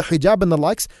wear the hijab and the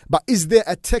likes, but is there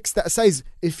a text that says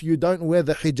if you don't wear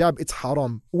the hijab, it's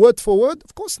haram? Word for word?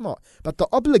 Of course not. But the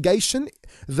obligation,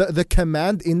 the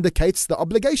command indicates the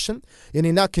obligation.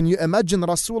 Yani, now can you imagine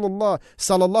Rasulullah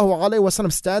sallallahu alaihi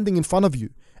wasallam standing in front of you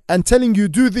and telling you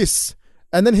do this,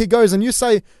 and then he goes and you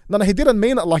say, no, he didn't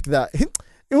mean it like that.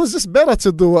 It was just better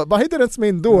to do it, but he didn't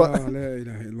mean do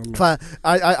it.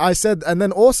 I said, and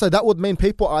then also that would mean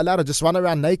people are allowed to just run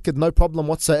around naked, no problem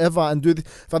whatsoever, and do.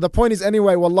 For the point is,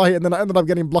 anyway, wallahi, and then I ended up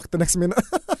getting blocked the next minute.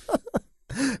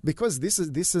 Because this is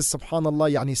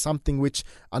subhanallah, yani, something which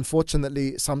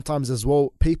unfortunately sometimes as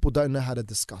well people don't know how to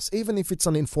discuss, even if it's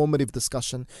an informative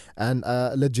discussion and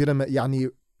legitimate, yani,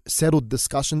 settled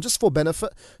discussion just for benefit.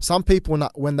 Some people,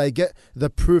 when they get the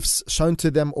proofs shown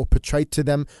to them or portrayed to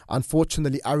them,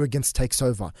 unfortunately arrogance takes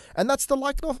over, and that's the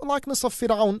likeness of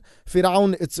Fir'aun.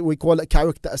 We call it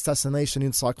character assassination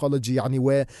in psychology, yani,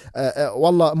 where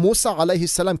wallah, Musa alayhi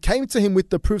salam came to him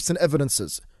with the proofs and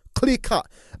evidences. clear cut.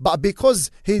 But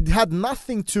because he had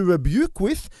nothing to rebuke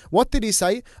with, what did he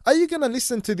say? Are you going to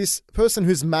listen to this person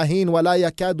who's mahin wala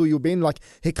yakadu yubin, like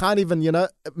he can't even,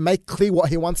 make clear what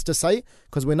he wants to say?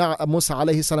 Because we know Musa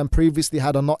alayhi salam previously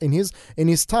had a knot in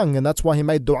his tongue, and that's why he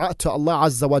made dua to Allah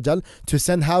Azza wa Jal to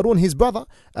send Harun his brother.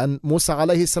 And Musa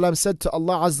alayhi salam said to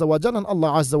Allah Azza wa Jal, and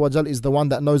Allah Azza wa Jal is the one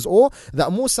that knows all,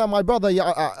 that Musa my brother,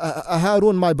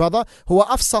 Harun my brother, huwa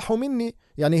afsahu minni,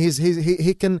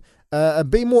 he can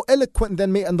be more eloquent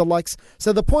than me and the likes.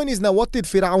 So the point is, now what did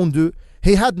Fir'aun do?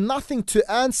 He had nothing to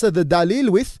answer the dalil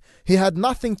with. He had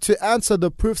nothing to answer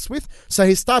the proofs with. So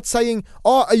he starts saying,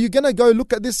 are you going to go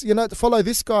look at this, follow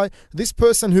this guy, this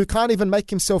person who can't even make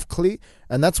himself clear?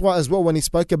 And that's why as well, when he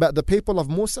spoke about the people of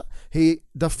Musa, he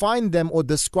defined them or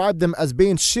described them as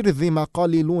being shirdhima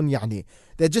qalilun,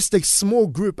 they're just a small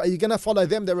group. Are you going to follow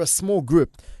them? They're a small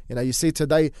group. You see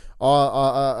today,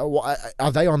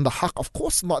 are they on the haqq? Of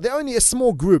course not. They're only a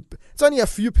small group. It's only a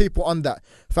few people on that.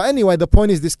 But anyway, the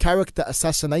point is this character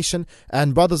assassination,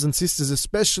 and brothers and sisters,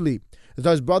 especially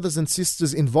those brothers and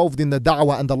sisters involved in the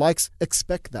da'wah and the likes,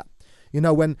 expect that.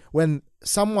 When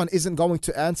someone isn't going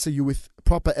to answer you with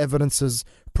proper evidences,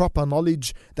 proper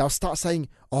knowledge, they'll start saying,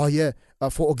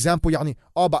 for example,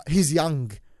 but he's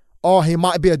young. He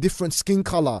might be a different skin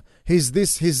color. He's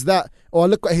this, he's that. Or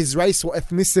look at his race or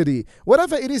ethnicity.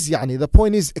 Whatever it is, the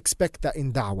point is, expect that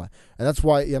in da'wah. And that's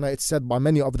why, it's said by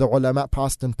many of the ulama,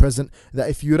 past and present,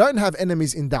 that if you don't have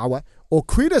enemies in da'wah, or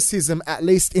criticism at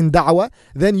least in da'wah,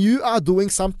 then you are doing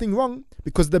something wrong.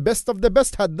 Because the best of the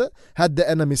best had the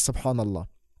enemies, subhanallah.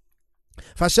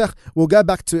 Sheikh, we'll go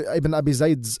back to Ibn Abi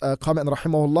Zayd's comment,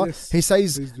 rahimahullah. Yes, he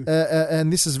says,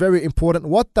 and this is very important,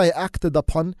 what they acted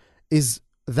upon is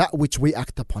that which we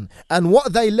act upon, and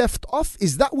what they left off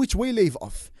is that which we leave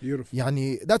off. Beautiful.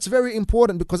 That's very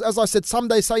important, because as I said, some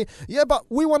they say, but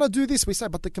we want to do this. We say,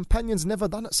 but the companions never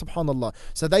done it, subhanallah.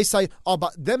 So they say,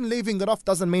 but them leaving it off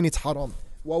doesn't mean it's haram.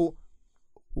 Well,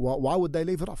 why would they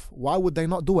leave it off? Why would they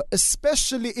not do it?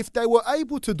 Especially if they were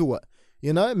able to do it.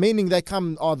 Meaning they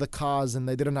come, the cars, and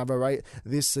they didn't have a right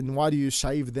this, and why do you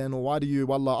shave then, or why do you,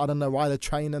 I don't know, ride a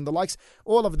train and the likes.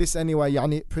 All of this anyway,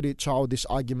 pretty childish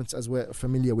arguments as we're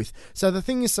familiar with. So the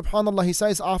thing is, subhanallah, he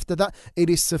says after that,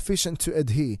 it is sufficient to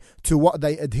adhere to what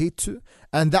they adhere to,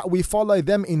 and that we follow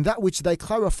them in that which they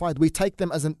clarified. We take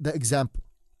them as the example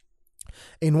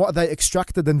in what they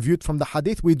extracted and viewed from the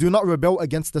hadith. We do not rebel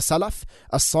against the salaf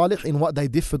as-salih in what they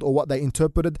differed or what they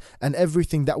interpreted, and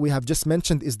everything that we have just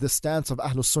mentioned is the stance of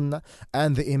Ahlul Sunnah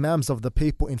and the imams of the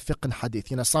people in fiqh and hadith.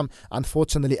 Some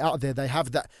unfortunately out there, they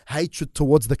have that hatred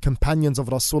towards the companions of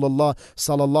Rasulullah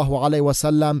sallallahu alaihi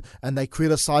wasallam, and they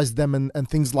criticize them and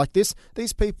things like this.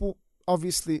 These people,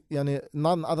 obviously,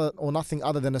 none other or nothing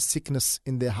other than a sickness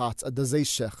in their hearts, a disease,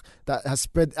 Sheikh, that has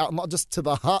spread out not just to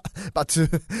the heart but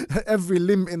to every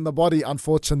limb in the body,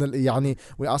 unfortunately.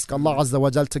 We ask Allah Azza wa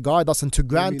Jal to guide us and to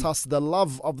grant us the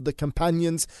love of the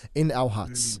companions in our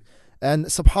hearts. And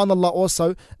subhanallah,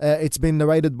 also it's been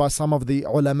narrated by some of the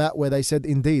ulama where they said,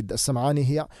 indeed, Sam'ani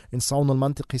here in Sawn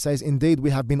al-Mantiq, he says, indeed we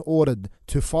have been ordered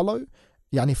to follow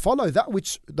that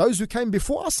which those who came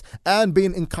before us, and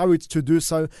been encouraged to do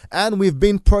so, and we've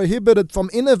been prohibited from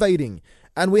innovating,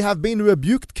 and we have been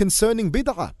rebuked concerning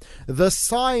bid'ah. The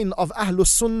sign of Ahlus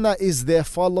Sunnah is their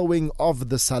following of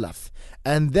the Salaf,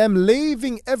 and them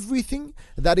leaving everything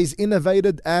that is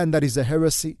innovated and that is a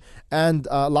heresy. And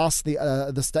lastly,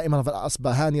 the statement of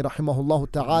Al-Asbahani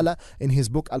rahimahullah ta'ala in his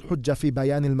book Al-Hujjah fi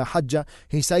Bayan al-Mahajjah,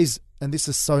 he says, and this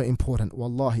is so important,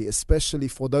 wallahi, especially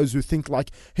for those who think like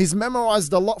he's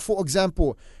memorized a lot, for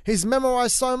example. He's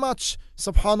memorized so much,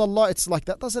 subhanallah. It's like,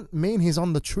 that doesn't mean he's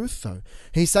on the truth though.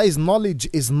 He says knowledge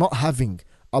is not having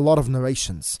a lot of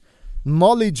narrations.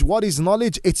 Knowledge, what is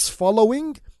knowledge? It's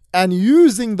following and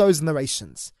using those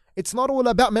narrations. It's not all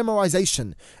about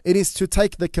memorization. It is to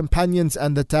take the companions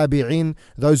and the tabi'in,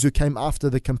 those who came after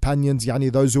the companions,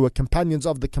 those who were companions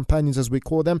of the companions as we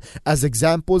call them, as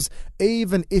examples,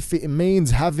 even if it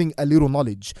means having a little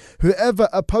knowledge. Whoever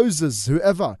opposes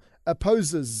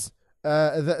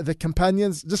the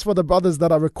companions, just for the brothers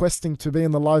that are requesting to be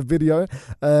in the live video,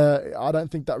 I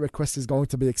don't think that request is going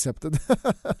to be accepted.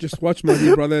 Just watch, my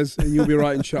dear brothers, and you'll be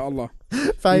right, inshallah.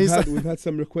 We've had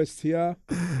some requests here.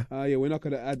 We're not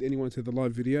going to add anyone to the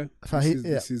live video.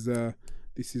 This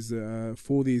is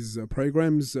for these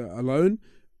programs alone.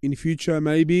 In future,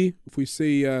 maybe if we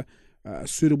see a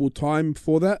suitable time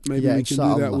for that, maybe we can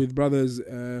do that with brothers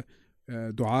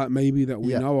dua maybe that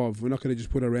we Yeah. know of. We're not going to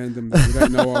just put a random that we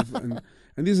don't know of.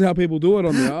 And this is how people do it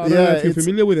on there. I don't know if you're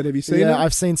familiar with it. Have you seen it? Yeah,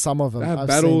 I've seen some of them. They have I've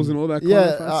battles seen, and all that kind of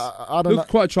Yeah, stuff. I don't know.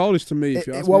 Looks quite childish to me, if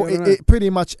you ask Well, me. I don't know. it pretty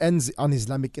much ends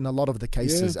un-Islamic in a lot of the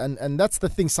cases. Yeah. And that's the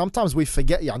thing. Sometimes we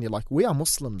forget, yani, like, we are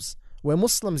Muslims. We're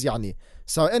Muslims, yani.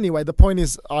 So anyway, the point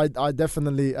is, I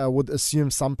definitely would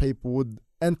assume some people would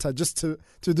enter just to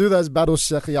do those battles,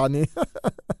 Sheikh, yani.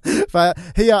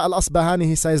 Here, Al-Asbahani,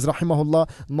 he says, rahimahullah,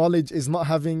 knowledge is not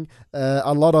having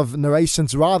a lot of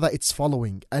narrations, rather it's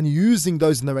following and using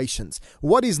those narrations.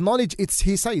 What is knowledge?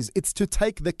 He says, it's to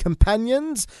take the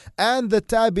companions and the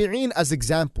tabi'een as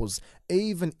examples,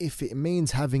 even if it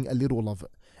means having a little of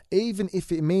it. Even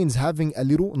if it means having a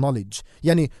little knowledge.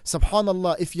 Yani,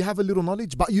 subhanallah, if you have a little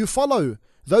knowledge, but you follow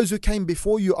those who came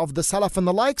before you of the Salaf and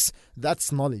the likes,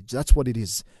 that's knowledge. That's what it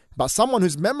is. But someone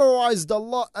who's memorized a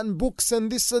lot and books and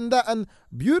this and that, and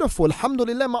beautiful,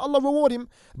 alhamdulillah, may Allah reward him.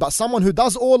 But someone who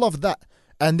does all of that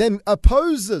and then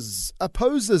opposes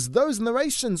those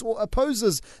narrations or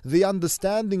opposes the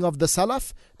understanding of the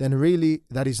Salaf, then really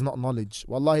that is not knowledge.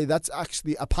 Wallahi, that's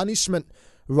actually a punishment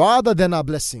rather than a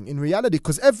blessing in reality,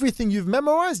 because everything you've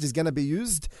memorized is going to be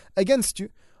used against you.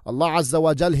 Allah Azza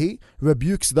wa Jal, He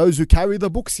rebukes those who carry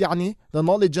the books, yani, the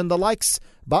knowledge and the likes,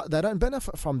 but they don't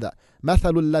benefit from that.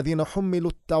 مثل الذين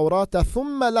حملوا التوراة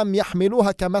ثم لم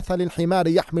يحملوها كمثل الحمار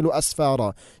يحمل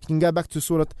أسفارا. You can go back to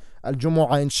Surah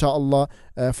Al-Jumu'ah, inshallah,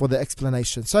 for the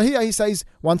explanation. So here he says,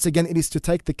 once again, it is to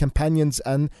take the companions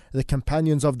and the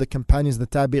companions of the companions, the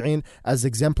tabi'in, as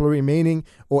exemplary, meaning,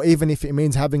 or even if it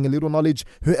means having a little knowledge,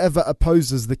 whoever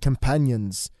opposes the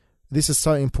companions. This is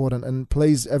so important, and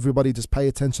please everybody just pay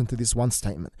attention to this one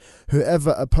statement.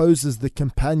 Whoever opposes the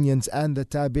companions and the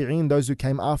tabi'in, those who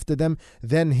came after them,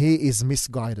 then he is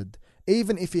misguided.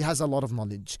 Even if he has a lot of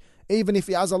knowledge, even if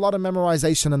he has a lot of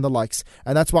memorization and the likes.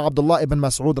 And that's why Abdullah ibn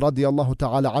Mas'ud radiyallahu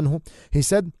ta'ala anhu, he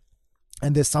said,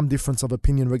 and there's some difference of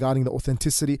opinion regarding the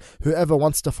authenticity, whoever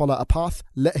wants to follow a path,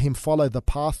 let him follow the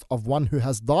path of one who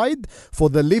has died, for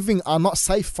the living are not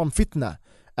safe from fitna.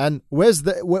 And where is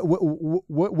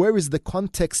the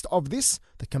context of this?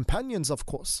 The companions, of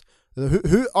course.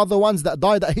 Who are the ones that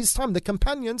died at his time? The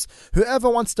companions. Whoever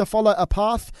wants to follow a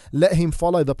path, let him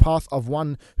follow the path of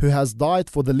one who has died,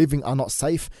 for the living are not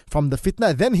safe from the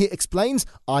fitna. Then he explains,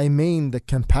 I mean the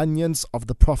companions of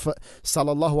the Prophet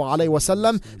sallallahu alaihi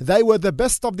wasallam. They were the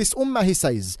best of this ummah, he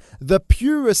says. The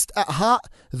purest at heart,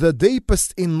 the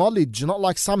deepest in knowledge. Not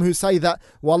like some who say that,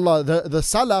 wallah, the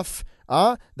Salaf,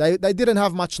 they didn't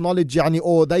have much knowledge, yani,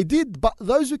 or they did, but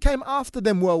those who came after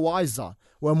them were wiser,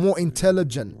 were more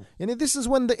intelligent. Yani, this is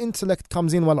when the intellect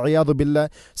comes in, wal-'iyadhu billah.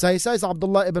 So he says,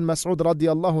 Abdullah ibn Mas'ud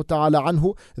radiyallahu ta'ala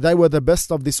anhu, they were the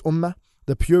best of this ummah,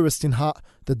 the purest in heart,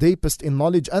 the deepest in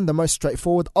knowledge, and the most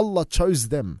straightforward. Allah chose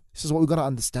them. This is what we've got to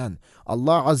understand.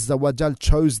 Allah Azza wa Jal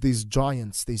chose these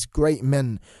giants, these great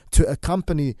men, to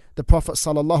accompany the Prophet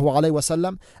sallallahu alaihi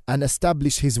wasallam and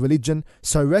establish his religion.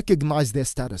 So recognize their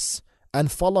status and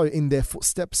follow in their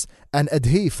footsteps, and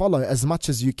follow as much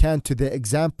as you can to their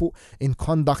example in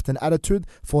conduct and attitude,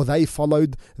 for they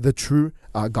followed the true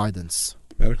guidance.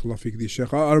 Barakallah fiqh,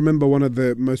 Shaykh. I remember one of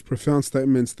the most profound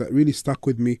statements that really stuck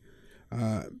with me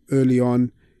early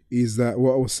on is that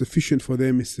what was sufficient for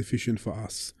them is sufficient for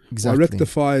us. Exactly. I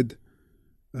rectified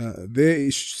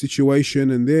their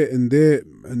situation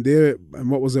and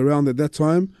what was around at that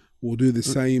time. Will do the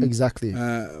same exactly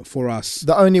for us.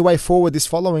 The only way forward is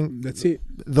following. That's it.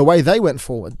 The way they went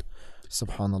forward.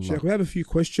 Subhanallah. Sheikh, we have a few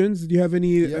questions. Do you have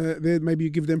any there? Maybe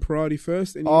you give them priority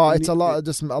first. It's a lot,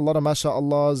 just a lot of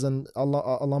masha'Allahs and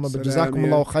Allahumma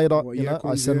jazakumullahu khaira. You know,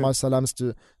 I send my salams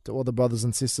to all the brothers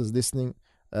and sisters listening,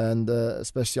 and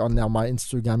especially on now my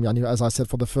Instagram. Yani, as I said,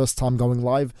 for the first time going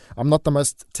live. I'm not the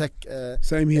most tech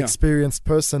experienced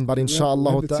person, but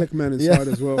inshallah, the tech man inside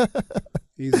as well.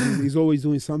 He's always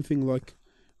doing something like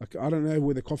I don't know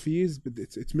where the coffee is, but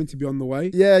it's meant to be on the way.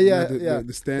 The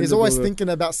standard. He's always thinking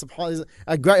about subhanallah. He's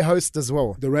a great host as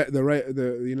well. The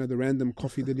random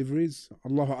coffee deliveries.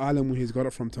 Allahu a'lam where he's got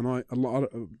it from tonight.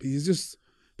 He's just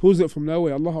pulls it from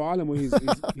nowhere. Allahu a'lam where he's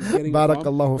getting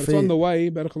Barakallahu it from. It's on the way.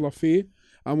 Barakallahu fi.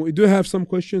 We do have some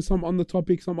questions, some on the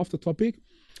topic, some off the topic.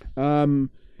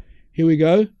 Here we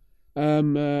go.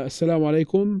 Assalamu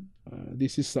alaikum.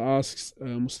 This sister asks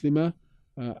Muslima.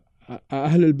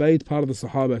 Ahlul Bayt part of the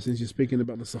Sahaba, since you're speaking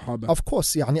about the Sahaba? Of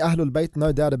course, يعني Ahlul Bayt,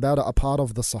 no doubt about it, are part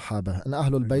of the Sahaba. And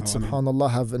Ahlul Bayt,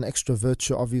 subhanallah, have an extra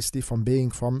virtue, obviously, from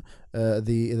being from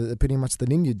the pretty much the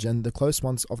lineage and the close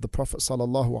ones of the Prophet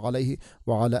sallallahu alaihi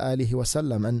wa ala alihi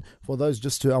wasallam. And for those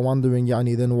just who are wondering,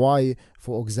 yani, then why,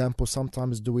 for example,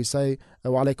 sometimes do we say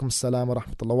wa alaikum salam wa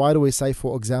rahmatullah? Why do we say,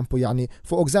 for example, yani,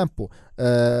 for example, may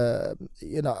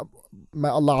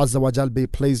Allah Azza wa Jal be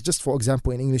pleased, just for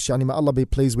example in English, yani, may Allah be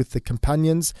pleased with the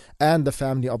companions and the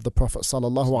family of the Prophet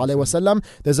sallallahu alaihi wasallam.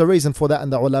 There's a reason for that,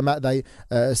 and the ulama, they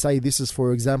say this is,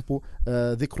 for example,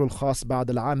 dhikrul khas ba'd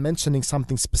al-'am, mentioning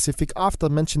something specific after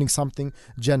mentioning something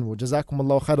general.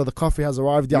 Jazakumullahu khair. The coffee has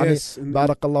arrived. Yes,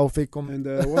 Barakallahu fikum. And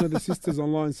one of the sisters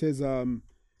online says,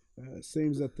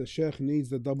 seems that the Sheikh needs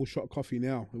the double shot coffee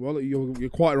now. Well, you're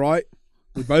quite right.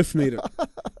 We both need it.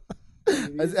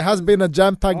 It has been a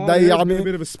jam-packed day. There's been a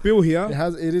bit of a spill here.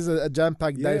 It is a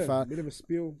jam-packed day. A bit of a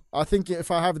spill. I think if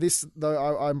I have this,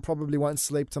 though, I probably won't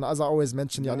sleep tonight. As I always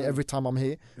mention, yani, every time I'm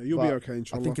here. You'll be okay,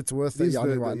 inshallah. I think it's worth it,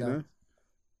 yani, right now.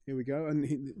 Here we go. And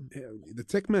the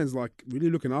tech man's like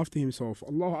really looking after himself.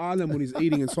 Allah A'lam what he's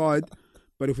eating inside.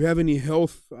 But if we have any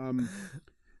health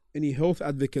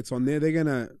advocates on there, they're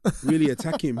gonna really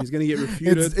attack him. He's gonna get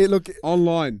refuted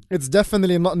online. It's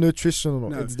definitely not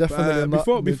nutritional. No, it's definitely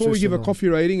not before we give a coffee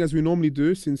rating, as we normally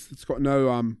do, since it's got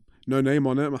no name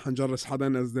on it, Mahanjaras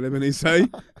Hadan, as the Lebanese say.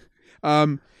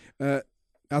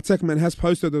 Our tech man has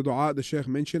posted the dua the Sheikh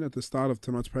mentioned at the start of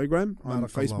tonight's program on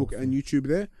Facebook and YouTube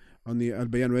there. On the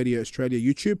Albayan Radio Australia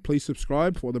YouTube. Please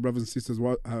subscribe for the brothers and sisters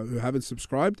who haven't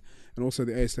subscribed, and also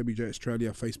the ASWJ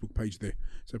Australia Facebook page there.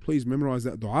 So please memorize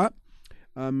that dua.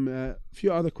 A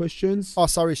few other questions. Oh,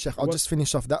 sorry, Sheikh. I'll just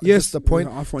finish off that. Yes, just the point.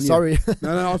 Sorry.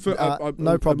 No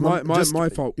problem. My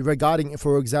fault. Regarding,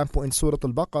 for example, in Surah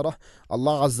Al-Baqarah,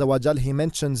 Allah Azza wa Jal, He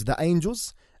mentions the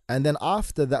angels. And then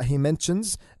after that, he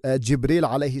mentions Jibreel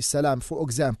alayhi salam, for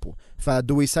example.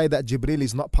 Do we say that Jibreel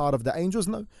is not part of the angels?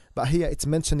 No. But here it's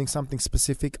mentioning something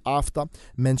specific after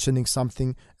mentioning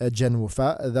something general.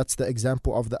 That's the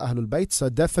example of the Ahlul Bayt. So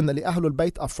definitely Ahlul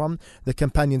Bayt are from the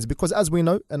companions. Because as we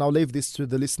know, and I'll leave this to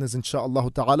the listeners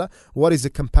inshaAllah ta'ala, what is a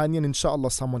companion?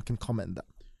 Inshallah, someone can comment that.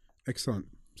 Excellent.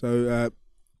 So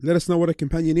let us know what a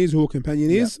companion is, who a companion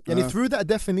is. And through that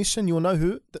definition, you'll know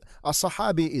who a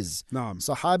Sahabi is. Naam.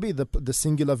 Sahabi, the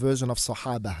singular version of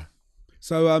Sahaba.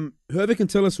 So whoever can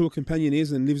tell us who a companion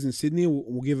is and lives in Sydney,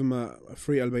 we'll give him a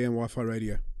free Albayan Wi-Fi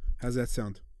radio. How's that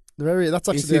sound? That's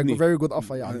actually a very good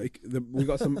offer. Yeah. We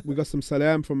got some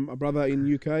salam from a brother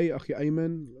in UK, Akhi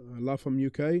Ayman. Love from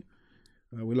UK.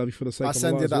 We love you for the sake of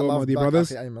Allah as well, my dear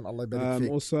brothers.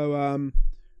 Also,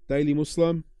 Daily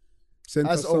Muslim. Sent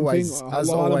us something. As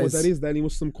always. What that is, Daily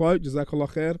Muslim quote. Jazakallah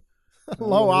khair.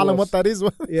 Allahu alam what that is.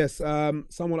 Yes.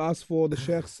 Someone asked for the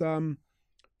Sheikh's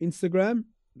Instagram.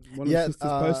 One of the sisters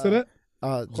posted it.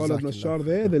 Khalid Nashar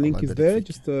there. The link is there.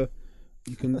 Just you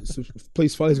can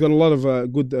please follow. He's got a lot of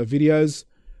good videos.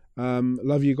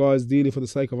 Love you guys dearly for the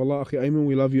sake of Allah. Akhi Ayman,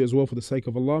 we love you as well for the sake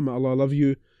of Allah. May Allah love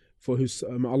you for whose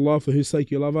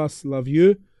sake you love us. Love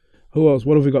you. Who else?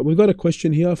 What have we got? We've got a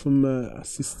question here from a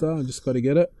sister. I just got to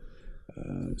get it.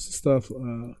 Sister,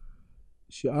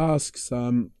 she asks,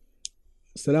 Assalamu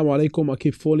alaikum, I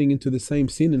keep falling into the same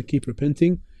sin and keep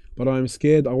repenting, but I am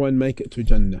scared I won't make it to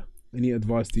Jannah. Any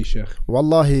advice to you, Sheikh?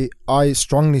 Wallahi, I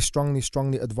strongly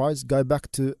advise, go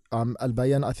back to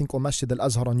Albayan, I think, or Masjid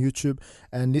Al-Azhar on YouTube,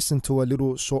 and listen to a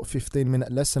little short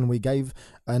 15-minute lesson we gave.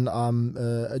 And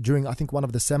during, I think, one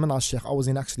of the seminars, Sheikh, I was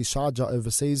in actually Sharjah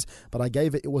overseas, but I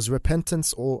gave it was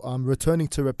repentance, or returning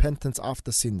to repentance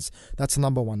after sins. That's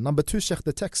number one. Number two, Sheikh,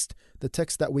 the text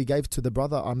that we gave to the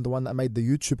brother, I'm the one that made the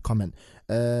YouTube comment,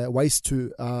 ways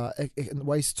to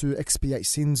expiate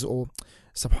sins, or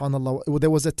subhanallah, there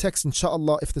was a text,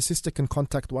 inshallah, if the sister can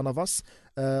contact one of us.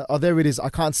 There it is. I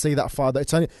can't see that farther.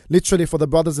 It's only literally for the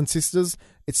brothers and sisters.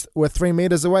 We're 3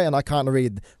 meters away and I can't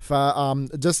read.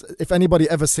 Just if anybody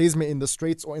ever sees me in the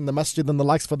streets or in the masjid and the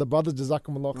likes, for the brothers,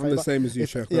 jazakumullah khair. I'm the same as you,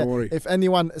 Sheikh. Don't worry. If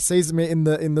anyone sees me in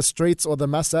the streets or the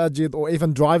masajid or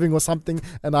even driving or something,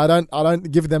 and I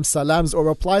don't give them salams or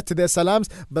reply to their salams,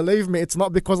 believe me, it's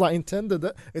not because I intended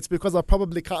it. It's because I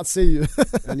probably can't see you.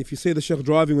 And if you see the Sheikh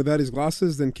driving without his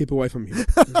glasses, then keep away from him.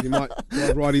 He might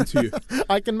drive right into you.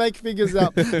 I can make figures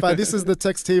out. But this is the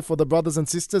text here for the brothers and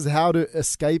sisters, how to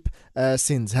escape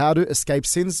sins. How to escape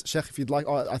sins. Sheikh, if you'd like,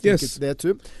 I think it's there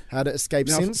too. How to escape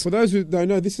sins. For those who don't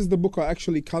know, this is the book I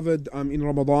actually covered in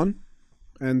Ramadan.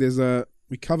 And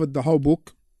we covered the whole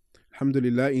book,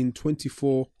 alhamdulillah, in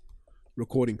 24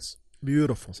 recordings.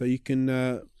 Beautiful. So you can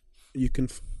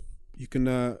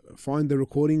find the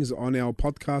recordings on our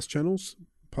podcast channels,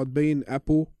 Podbean,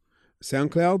 Apple,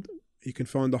 SoundCloud. You can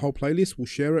find the whole playlist. We'll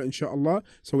share it, inshallah.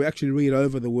 So we actually read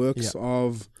over the works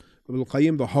of Ibn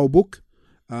al-Qayyim, the whole book,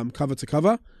 cover to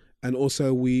cover. And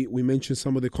also we mentioned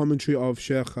some of the commentary of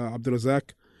Sheikh Abdul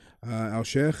Razak, our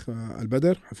Sheikh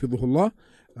Al-Badr, Hafidhullah.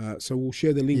 So we'll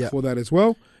share the link for that as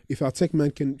well. If our tech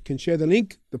man can share the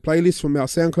link, the playlist from our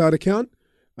SoundCloud account,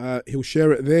 he'll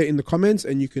share it there in the comments,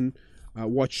 and you can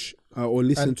watch or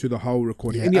listen to the whole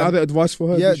recording. Any other advice for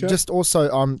her? Yeah, Bisha? just also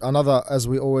another, as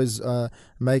we always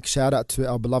make shout out to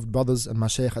our beloved brothers and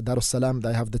Mashaykh at Darus Salam.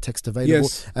 They have the text available.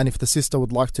 Yes. And if the sister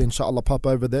would like to, inshallah, pop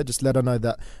over there, just let her know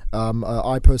that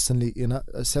I personally,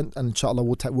 sent, and inshallah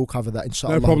we'll cover that,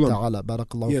 inshallah. No problem. Ta'ala.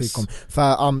 Barakallahu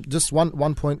feekum. Just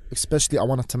one point, especially I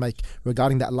wanted to make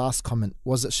regarding that last comment.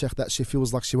 Was it, Sheikh, that she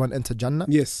feels like she won't enter Jannah?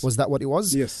 Yes. Was that what it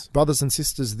was? Yes. Brothers and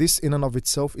sisters, this in and of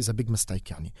itself is a big mistake.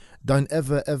 Yani. Don't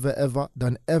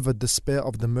ever despair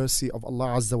of the mercy of Allah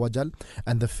Azza wa Jal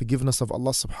and the forgiveness of Allah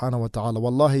Subhanahu wa Ta'ala.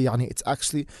 Wallahi, it's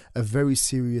actually a very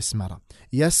serious matter.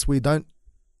 Yes, we don't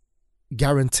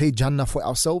guarantee Jannah for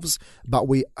ourselves, but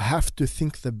we have to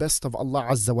think the best of Allah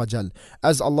Azza wa Jal.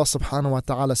 As Allah Subhanahu wa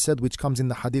Ta'ala said, which comes in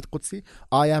the Hadith Qudsi,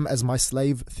 I am as my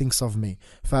slave thinks of me.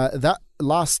 That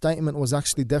last statement was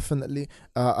actually definitely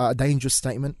a dangerous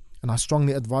statement. And I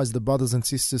strongly advise the brothers and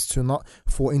sisters to not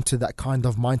fall into that kind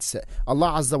of mindset.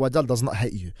 Allah Azza wa Jal does not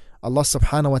hate you. Allah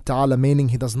Subhanahu wa Ta'ala, meaning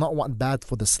He does not want bad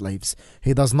for the slaves.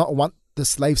 He does not want the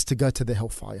slaves to go to the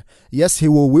hellfire. Yes, He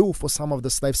will for some of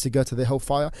the slaves to go to the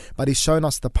hellfire, but He's shown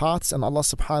us the paths, and Allah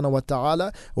Subhanahu wa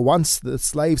Ta'ala wants the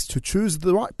slaves to choose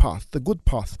the right path, the good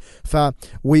path.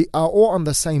 We are all on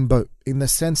the same boat in the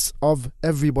sense of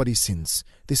everybody sins.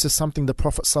 This is something the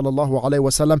Prophet Sallallahu Alaihi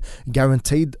Wasallam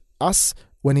guaranteed us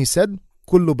when he said,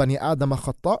 كل بني آدم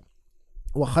خطاء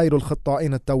وخير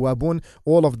الخطائين التوابون.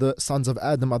 All of the sons of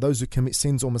Adam are those who commit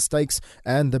sins or mistakes,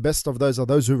 and the best of those are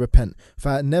those who repent.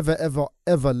 Never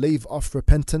ever leave off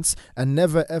repentance, and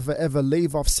never ever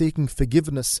leave off seeking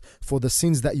forgiveness for the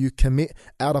sins that you commit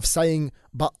out of saying,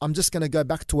 but I'm just going to go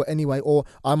back to it anyway, or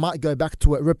I might go back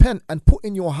to it. Repent and put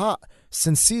in your heart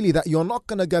sincerely that you're not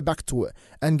going to go back to it.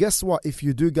 And guess what? If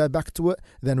you do go back to it,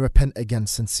 then repent again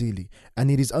sincerely. And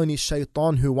it is only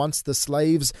shaitan who wants the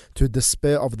slaves to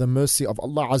despair of the mercy of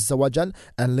Allah Azza wa Jal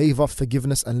and leave off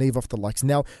forgiveness and leave off the likes.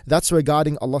 Now, that's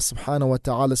regarding Allah Subhanahu wa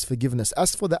Ta'ala's forgiveness.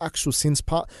 As for the actual sins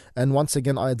part, and once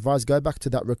again I advise, go back to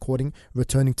that recording,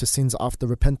 returning to sins after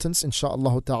repentance,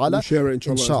 inshaAllah Ta'ala. We'll share it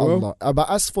inshallah. As well. But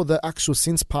as for the actual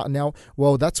sins part now,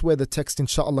 well, that's where the text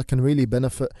inshallah can really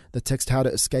benefit, the text how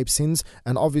to escape sins,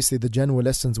 and obviously the general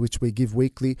lessons which we give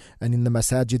weekly and in the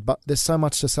masajid. But there's so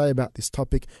much to say about this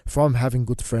topic, from having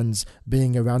good friends,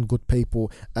 being around good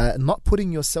people, not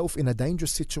putting yourself in a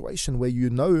dangerous situation where you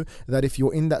know that if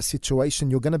you're in that situation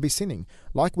you're going to be sinning.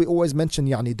 Like we always mention,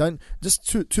 don't just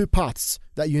two paths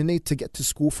that you need to get to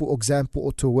school, for example,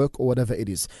 or to work or whatever it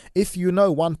is. If you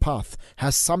know one path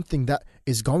has something that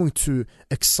is going to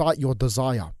excite your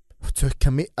desire to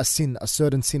commit a sin, a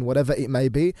certain sin, whatever it may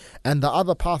be, and the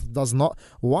other path does not,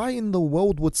 why in the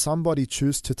world would somebody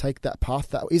choose to take that path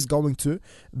that is going to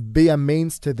be a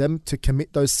means to them to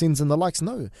commit those sins and the likes?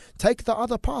 No, take the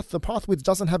other path, the path which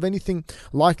doesn't have anything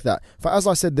like that. For as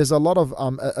I said, there's a lot of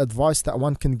advice that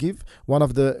one can give. One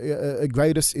of the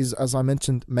greatest is, as I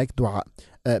mentioned, make dua.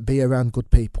 Be around good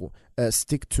people,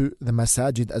 stick to the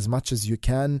masajid as much as you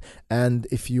can, and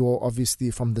if you're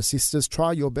obviously from the sisters,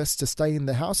 try your best to stay in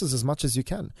the houses as much as you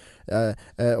can.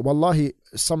 Wallahi,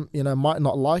 some might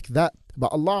not like that, but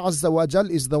Allah Azza wa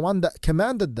Jal is the one that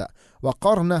commanded that.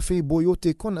 وَقَرْنَ فِي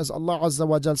بُيُوتِكُنْ, as Allah Azza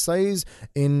wa Jal says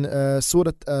in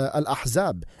Surah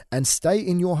Al-Ahzab, and stay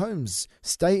in your homes,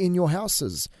 stay in your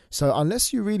houses. So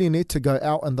unless you really need to go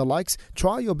out and the likes,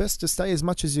 try your best to stay as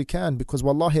much as you can, because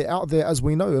wallahi, out there, as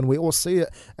we know and we all see it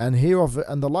and hear of it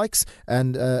and the likes,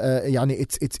 and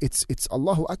it's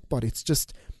Allahu Akbar,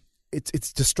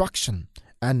 it's destruction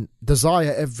and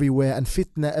desire everywhere and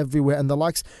fitna everywhere and the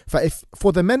likes.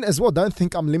 For the men as well, don't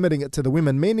think I'm limiting it to the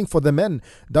women, meaning for the men,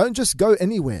 don't just go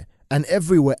anywhere and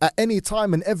everywhere at any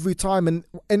time and every time and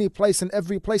any place and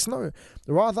every place. No,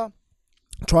 rather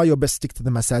try your best, stick to the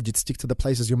masajid, stick to the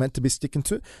places you're meant to be sticking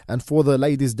to. And for the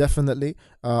ladies, definitely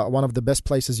one of the best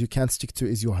places you can stick to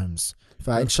is your homes.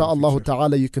 Insha'Allah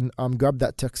ta'ala, you can grab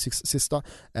that text, sister,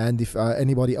 and if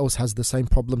anybody else has the same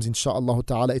problems, insha'Allah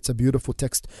ta'ala, it's a beautiful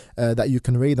text that you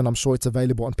can read, and I'm sure it's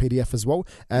available on PDF as well.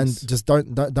 And just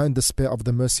don't despair of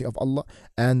the mercy of Allah,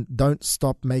 and don't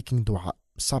stop making dua.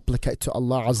 Supplicate to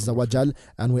Allah Azza wa Jal,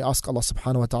 and we ask Allah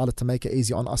subhanahu wa ta'ala to make it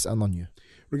easy on us and on you.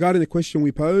 Regarding the question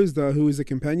we posed, who is a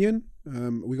companion?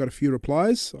 We got a few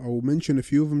replies. I will mention a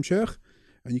few of them, Sheikh,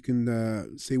 and you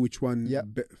can see which one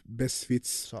best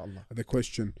fits the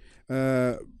question.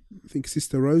 I think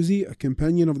Sister Rosie, a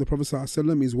companion of the Prophet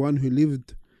ﷺ, is one who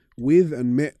lived with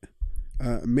and met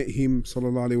met him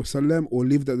sallallahu alaihi wasallam or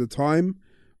lived at the time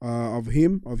of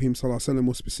him sallallahu alaihi wasallam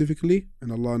more specifically,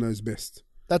 and Allah knows best.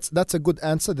 That's a good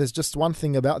answer. There's just one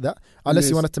thing about that. Unless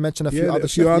you wanted to mention a few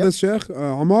others. A few others, Sheikh.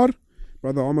 Umar,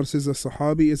 brother Umar says a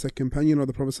Sahabi is a companion of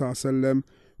the Prophet sallallahu alaihi wasallam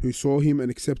who saw him and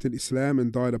accepted Islam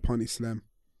and died upon Islam.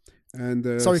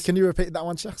 And sorry, can you repeat that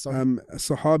one, Sheikh? Sorry. A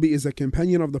Sahabi is a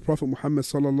companion of the Prophet Muhammad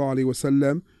sallallahu alaihi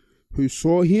wasallam who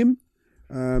saw him,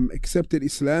 accepted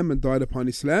Islam and died upon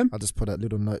Islam. I'll just put a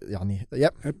little note.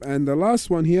 Yep. And the last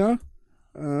one here,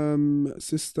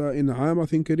 Sister In'am, I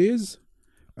think it is.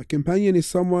 A companion is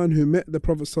someone who met the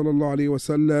Prophet sallallahu alaihi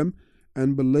wasallam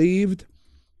and believed.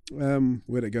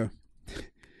 Where'd it go?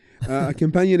 A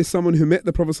companion is someone who met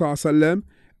the Prophet sallallahu alaihi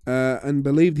wasallam and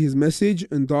believed his message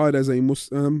and died as a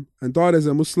Muslim,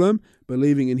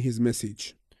 believing in his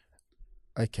message.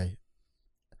 Okay.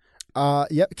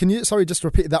 Yeah. Can you just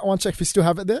repeat that one? Check if you still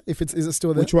have it there. Is it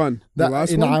still there? Which one? That the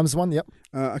last in one? Arms one. Yep.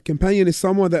 A companion is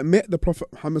someone that met the Prophet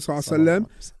Muhammad sallallahu alaihi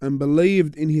wasallam and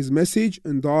believed in his message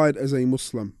and died as a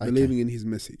Muslim, believing in his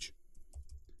message.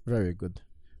 Very good.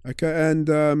 Okay, and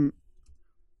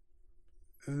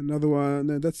another one.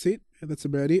 No, that's it. That's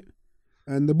about it.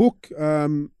 And the book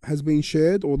has been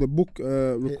shared, or the book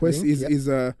request link, is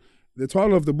the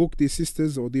title of the book, dear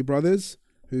sisters or dear brothers,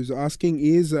 who's asking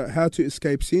is How to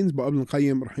Escape Sins by Ibn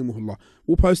Qayyim rahimahullah.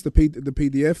 We'll post the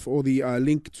PDF or the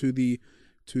link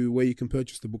to where you can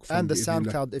purchase the book from. And the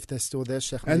SoundCloud if they're still there,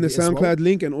 Sheikh. And the SoundCloud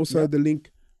link, and also the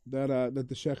link that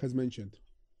the Sheikh has mentioned.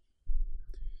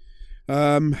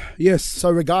 Yes. So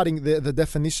regarding the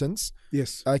definitions.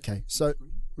 Yes. Okay. So.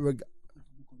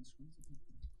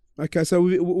 Okay, so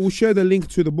we'll share the link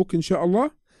to the book,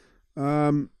 inshallah.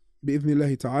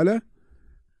 Bi'idhnillahi ta'ala.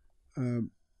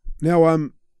 Now,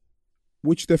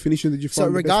 which definition did you find?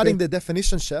 So regarding the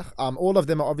definition, Sheikh, all of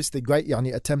them are obviously great,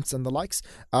 attempts and the likes.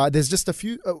 There's just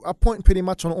a point pretty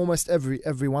much on almost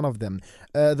every one of them.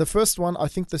 The first one, I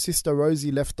think the sister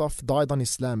Rosie left off, died on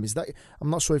Islam. Is that?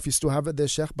 I'm not sure if you still have it there,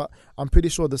 Sheikh, but I'm pretty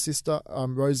sure the sister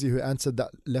Rosie who answered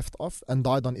that left off and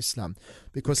died on Islam.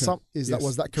 Because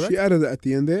was that correct? She added it at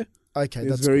the end there. Okay,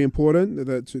 that's very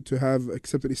important to have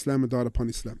accepted Islam and died upon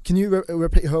Islam. Can you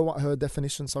repeat her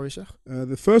definition? Sorry, Sheikh.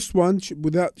 The first one, she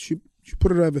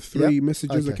put it over three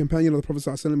messages. Okay. A companion of the Prophet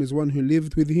ﷺ is one who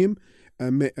lived with him,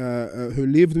 who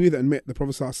lived with and met the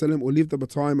Prophet ﷺ, or lived at the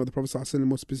time of the Prophet ﷺ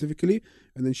more specifically.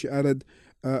 And then she added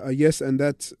a yes, and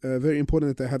that's very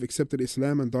important that they have accepted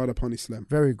Islam and died upon Islam.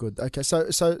 Very good. Okay, so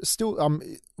still,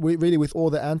 we really with all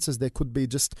the answers there could be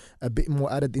just a bit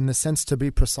more added in the sense to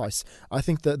be precise. I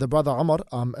think the brother Umar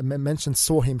mentioned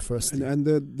saw him first, and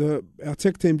our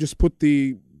tech team just put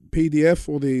the PDF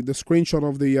or the screenshot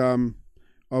of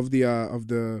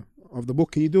the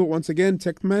book. Can you do it once again,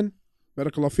 tech man?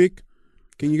 Barakallahu fiqh.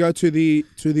 Can you go to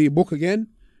the book again,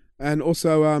 and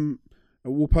also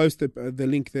we'll post the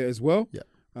link there as well. Yeah.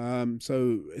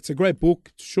 So it's a great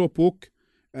book, short book,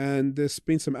 and there's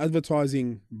been some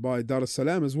advertising by Dar es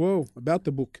Salaam as well about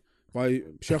the book by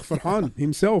Sheikh Farhan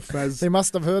himself. They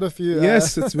must have heard a few.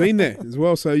 Yes, it's been there as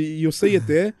well. So you'll see it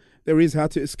there. There is How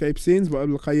to Escape Sins by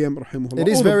Ibn Qayyim rahimahullah. It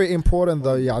is very important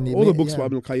though. All the books by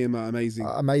Ibn Qayyim are amazing.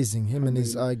 Amazing. Him and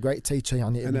his great teacher.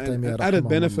 Ibn Taymiyyah. An added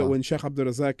benefit when Sheikh Abdul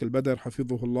Razak al-Badr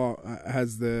hafidhuhullah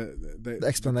has the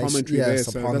explanation commentary there.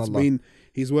 So that's been,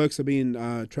 his works have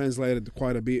been translated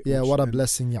quite a bit. Yeah, what a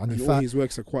blessing. All his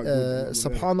works are quite good.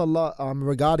 Subhanallah,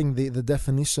 regarding the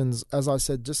definitions, as I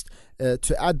said, just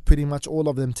to add pretty much all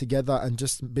of them together and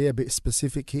just be a bit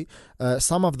specific here.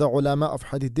 Some of the ulama of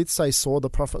hadith did say saw the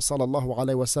Prophet sallallahu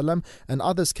alaihi wasallam, and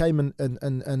others came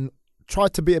and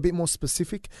tried to be a bit more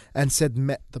specific and said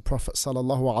met the Prophet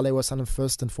sallallahu alaihi wasallam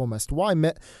first and foremost. Why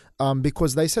met?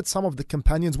 Because they said some of the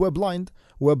companions were blind,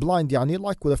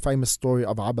 like with the famous story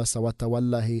of Abasa wa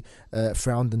Tawalla, he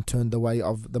frowned and turned away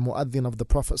of the mu'adhin of the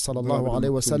Prophet sallallahu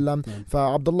alaihi wasallam. For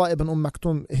Abdullah ibn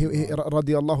Maktum, he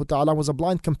radiyallahu ta'ala was a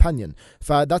blind companion.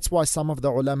 That's why some of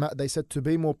the ulama, they said to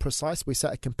be more precise, we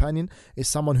said a companion is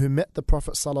someone who met the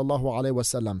Prophet sallallahu alaihi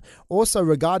wasallam. Also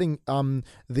regarding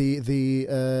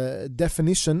the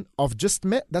definition of just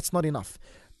met, that's not enough.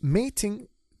 Meeting,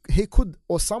 he could,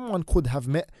 or someone could have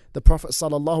met the Prophet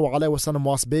sallallahu alaihi wasallam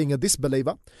whilst being a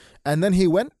disbeliever, and then he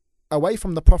went away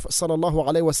from the Prophet sallallahu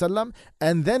alaihi wasallam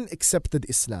and then accepted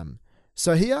Islam.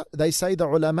 So here they say, the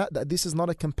ulama, that this is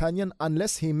not a companion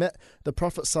unless he met the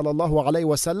Prophet sallallahu alaihi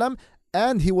wasallam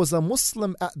and he was a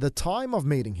Muslim at the time of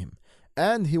meeting him.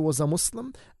 and he was a Muslim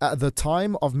at the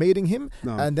time of meeting him,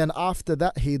 No. and then after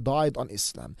that he died on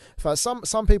Islam. For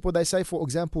some people, they say, for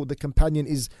example, the companion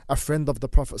is a friend of the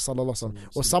Prophet sallallahu alaihi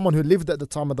wasallam, or someone who lived at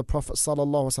the time of the Prophet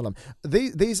sallallahu alaihi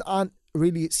wasallam. These aren't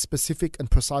really specific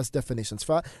and precise definitions.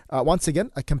 For once again,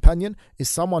 a companion is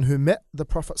someone who met the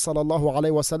Prophet sallallahu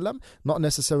alaihi wasallam, not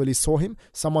necessarily saw him,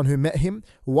 someone who met him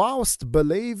whilst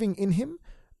believing in him.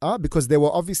 Because there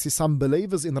were obviously some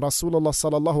believers in Rasulullah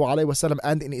sallallahu alaihi wasallam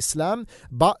and in Islam,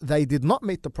 but they did not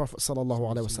meet the Prophet sallallahu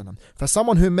alaihi wasallam. For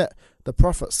someone who met the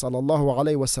Prophet sallallahu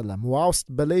alaihi wasallam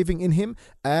whilst believing in him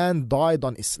and died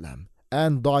on Islam.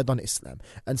 And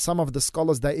some of the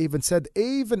scholars, they even said,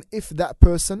 even if that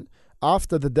person,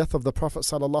 after the death of the Prophet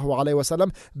sallallahu alaihi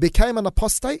wasallam, became an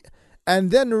apostate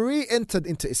and then re-entered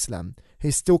into Islam,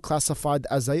 he's still classified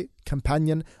as a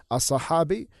companion, a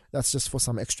sahabi. That's just for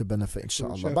some extra benefit,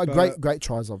 inshallah. Chef, but great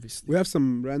tries, obviously. We have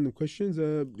some random questions.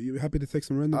 You happy to take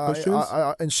some random questions?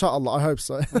 Inshallah, I hope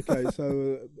so. Okay,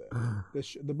 so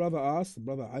the brother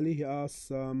Ali, he asks,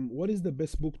 what is the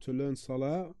best book to learn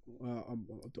salah,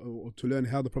 or to learn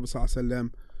how the Prophet sallallahu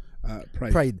alaihi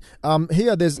wasallam prayed?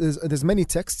 Here there's many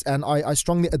texts, and I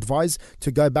strongly advise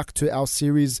to go back to our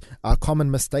series,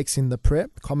 common mistakes in the prayer.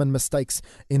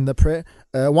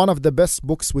 One of the best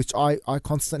books which I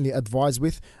constantly advise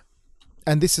with,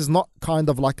 and this is not kind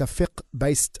of like a fiqh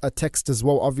based text as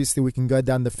well. Obviously we can go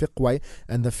down the fiqh way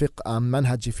and the fiqh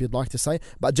manhaj, if you'd like to say,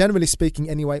 but generally speaking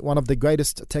anyway, one of the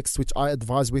greatest texts which I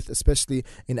advise with, especially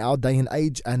in our day and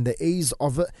age, and the ease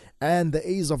of it and the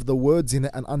ease of the words in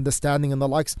it and understanding and the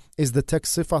likes, is the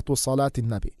text Sifatu Salatin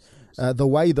Nabi. The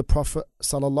way the Prophet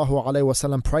sallallahu alaihi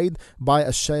wasallam prayed, by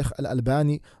a Shaykh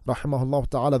Al-Albani rahimahullah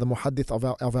ta'ala, the muhaddith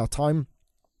of our time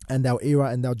and our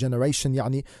era and our generation.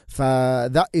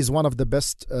 That is one of the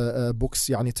best books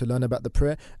to learn about the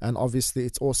prayer, and obviously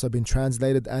it's also been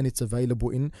translated and it's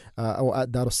available in or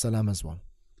at Dar as-Salam as well.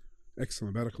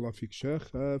 Excellent. Barakallah feek,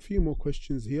 Sheikh. A few more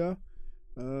questions here.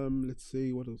 Let's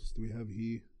see, what else do we have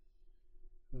here?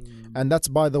 And that's,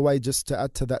 by the way, just to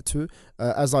add to that too,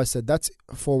 as I said, that's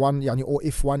for one, or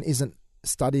if one isn't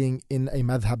studying in a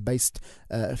madhab based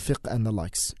fiqh and the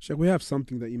likes. Sheikh, we have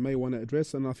something that you may want to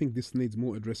address, and I think this needs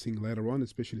more addressing later on,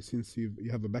 especially since you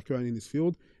have a background in this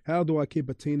field. How do I keep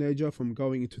a teenager from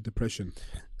going into depression?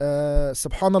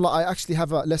 Subhanallah, I actually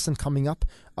have a lesson coming up,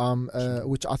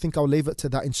 which I think I'll leave it to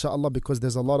that, inshallah, because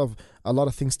there's a lot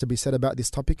of things to be said about this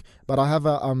topic. But I have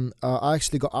I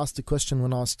actually got asked a question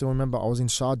when I still remember I was in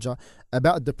Sharjah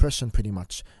about depression, pretty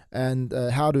much, and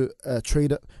how to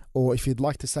treat it, or if you'd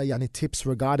like to say tips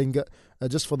regarding it.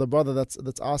 Just for the brother that's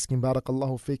asking,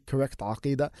 barakallahu feek, correct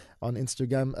aqeedah on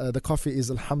Instagram. The coffee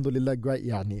is alhamdulillah great,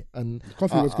 and the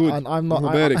coffee was good, and I'm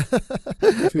not it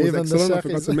was excellent. I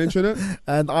forgot to mention it.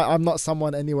 And I'm not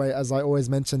someone anyway, as I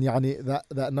always mention,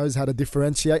 that knows how to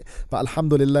differentiate. But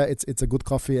alhamdulillah, it's a good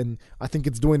coffee, and I think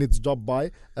it's doing its job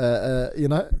by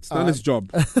it's done its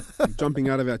job. Jumping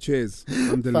out of our chairs.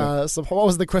 Alhamdulillah. So what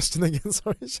was the question again?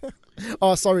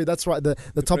 Sorry, that's right. The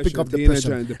topic of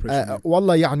depression. And depression.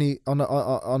 Wallah,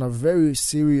 on a very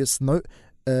serious note,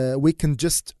 we can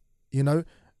just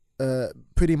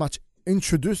pretty much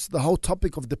introduce the whole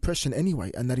topic of depression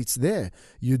anyway, and that it's there.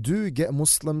 You do get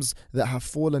Muslims that have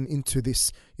fallen into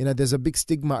this. There's a big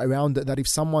stigma around it, that if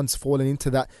someone's fallen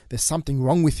into that, there's something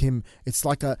wrong with him. It's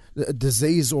like a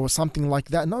disease or something like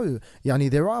that. No,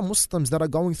 there are Muslims that are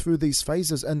going through these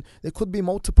phases, and there could be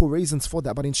multiple reasons for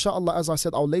that. But inshallah, as I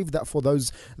said, I'll leave that for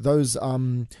those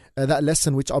that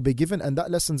lesson which I'll be given, and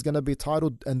that lesson's going to be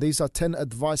titled, and these are 10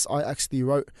 advice I actually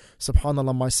wrote,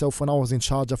 subhanallah, myself when I was in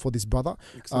Sharjah for this brother.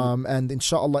 And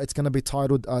inshallah, it's going to be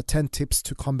titled 10 tips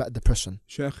to combat depression.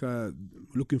 Sheikh,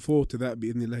 looking forward to that,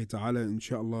 bi'idhnillahi ta'ala.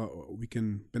 Inshallah, we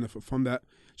can benefit from that.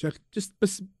 Sheikh,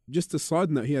 just a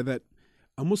side note here, that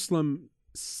a Muslim,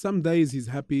 some days he's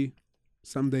happy,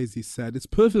 some days he's sad. It's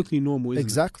perfectly normal, isn't it?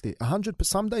 Exactly. 100%.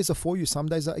 Some days are for you, some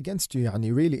days are against you,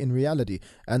 really, in reality.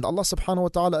 And Allah subhanahu wa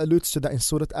ta'ala alludes to that in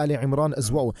Surah Ali Imran as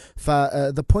well.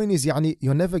 The point is,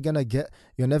 you're never going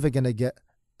to get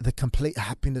the complete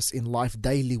happiness in life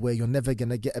daily, where you're never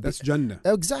gonna get that's Jannah.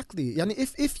 Exactly.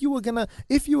 If you were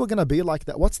gonna be like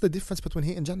that, what's the difference between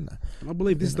here and Jannah? I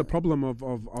believe this is the problem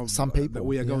of some people that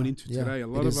we are going into today. A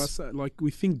lot of us,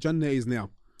 we think Jannah is now.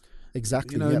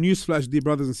 Exactly. Newsflash, dear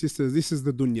brothers and sisters, this is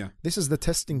the dunya. This is the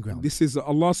testing ground. This is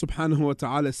Allah subhanahu wa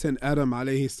ta'ala sent Adam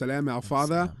alayhi salam, our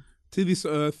father, to this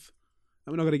earth.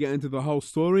 I'm not going to get into the whole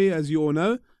story, as you all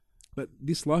know, but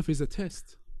this life is a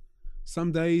test.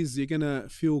 Some days you're going to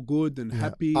feel good and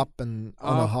happy. Up and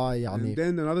on a high. And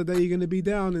then another day you're going to be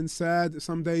down and sad.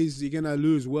 Some days you're going to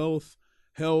lose wealth,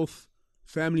 health,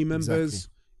 family members.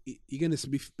 Exactly. you're going to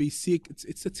be sick.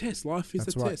 It's a test. Life is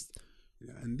That's a right. test.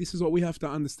 And this is what we have to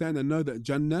understand and know, that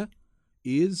Jannah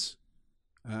is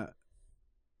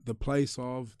the place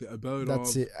of the abode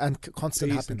That's of it, and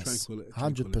constant peace and happiness. tranquility.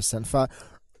 100%.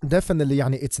 Definitely,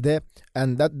 yani, it's there,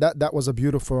 and that was a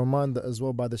beautiful reminder as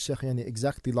well by the Sheikh. Yani,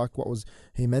 exactly like what was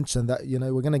he mentioned, that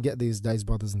we're gonna get these days,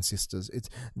 brothers and sisters. It's,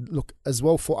 look, as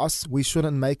well for us, we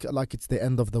shouldn't make it like it's the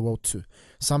end of the world too.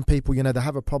 Some people, they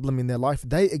have a problem in their life,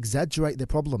 they exaggerate their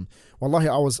problem. Wallahi,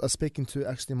 I was speaking to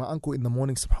actually my uncle in the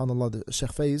morning, subhanallah, the Sheikh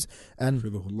Faiz, and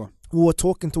we were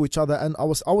talking to each other, and I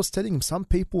was telling him, some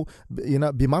people,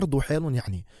 bimardu halun,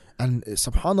 yani, and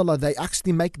subhanallah, they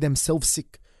actually make themselves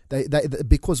sick. They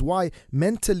because why?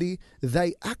 Mentally,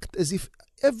 they act as if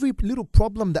every little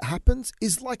problem that happens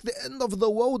is like the end of the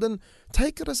world, and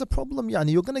take it as a problem.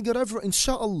 Yani, you're going to get over it,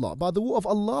 inshallah. By the will of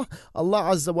Allah, Allah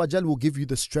Azza wa Jal will give you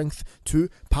the strength to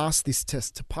pass this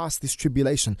test, to pass this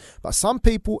tribulation. But some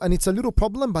people, and it's a little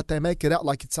problem, but they make it out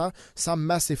like it's some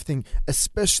massive thing.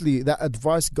 Especially that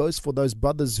advice goes for those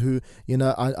brothers who,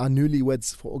 are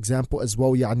newlyweds, for example, as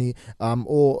well. Yani,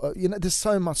 or, there's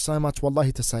so much,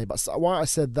 wallahi, to say. But why I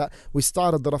said that, we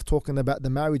started off talking about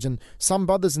the marriage, and some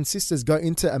brothers and sisters go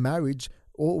into a marriage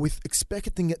or with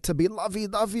expecting it to be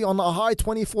lovey-dovey on a high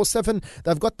 24/7.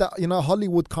 They've got that,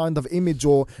 Hollywood kind of image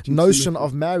or notion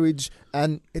of marriage,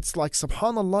 and it's like,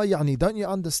 subhanallah, yani, don't you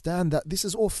understand that this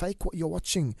is all fake, what you're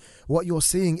watching, what you're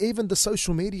seeing, even the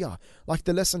social media, like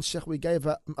the lesson, Sheikh, we gave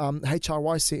at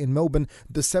HRYC in Melbourne,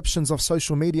 deceptions of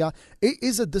social media. It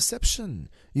is a deception.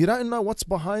 You don't know what's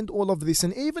behind all of this,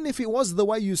 and even if it was the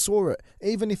way you saw it,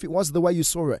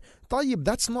 Tayyib,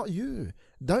 that's not you.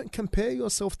 Don't compare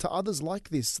yourself to others like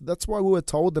this. That's why we were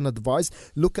told and advised,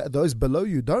 look at those below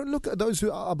you. Don't look at those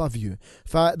who are above you.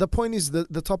 The point is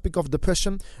the topic of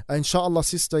depression. Inshallah,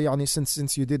 sister, yani,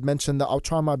 since you did mention that, I'll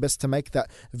try my best to make that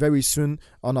very soon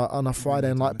on a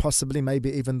Friday night, possibly,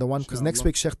 maybe even the one. Because next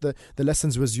week, Sheikh, the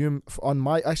lessons resume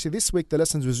this week the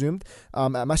lessons resumed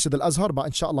at Masjid Al-Azhar. But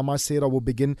inshallah, my seerah will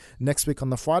begin next week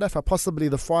on the Friday. For possibly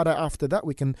the Friday after that,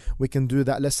 we can do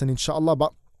that lesson, inshallah.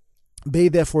 But be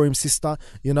there for him, sister.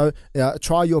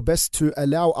 Try your best to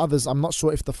allow others. I'm not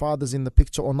sure if the father's in the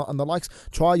picture or not and the likes.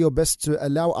 Try your best to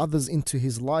allow others into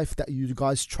his life that you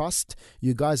guys trust,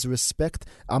 you guys respect.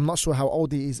 I'm not sure how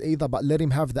old he is either, but let him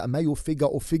have that male figure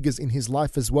or figures in his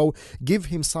life as well. Give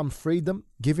him some freedom.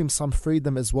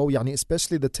 As well, yani,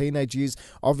 especially the teenage years.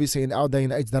 Obviously, in our day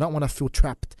and age, they don't want to feel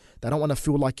trapped. They don't want to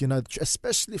feel like,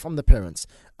 especially from the parents.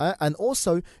 And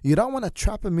also, you don't want to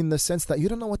trap them in the sense that you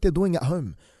don't know what they're doing at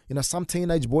home. Some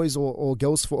teenage boys or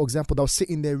girls, for example, they'll sit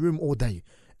in their room all day.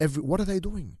 What are they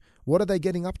doing? What are they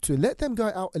getting up to? Let them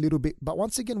go out a little bit, but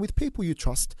once again, with people you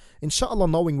trust, inshallah,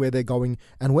 knowing where they're going.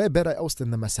 And where better else than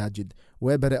the masajid?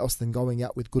 Where better else than going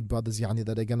out with good brothers, yani,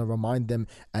 that are going to remind them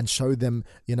and show them,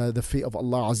 the feet of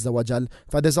Allah Azza wa Jal.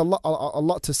 But there's a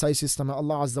lot to say, sister. May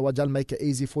Allah Azza wa Jal make it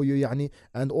easy for you, yani,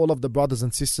 and all of the brothers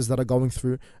and sisters that are going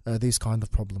through these kind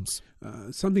of problems.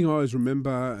 Something I always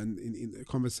remember, and in a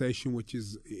conversation which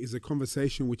is a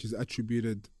conversation which is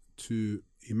attributed to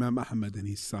Imam Ahmad and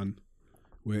his son,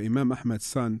 where Imam Ahmad's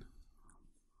son,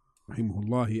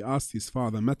 rahimahullah, he asked his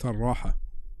father, Mata raha,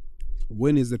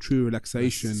 when is the true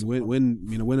relaxation?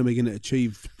 When are we going to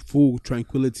achieve full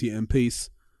tranquility and peace?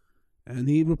 And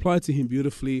he replied to him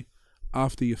beautifully,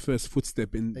 after your first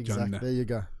footstep in Jannah. There you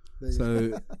go.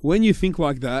 So when you think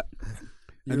like that,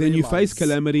 and then you face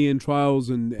calamity and trials,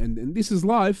 and this is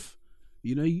life,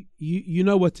 you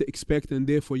know what to expect, and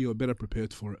therefore you're better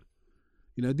prepared for it.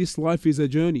 This life is a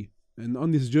journey. And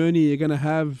on this journey, you're going to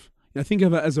have, think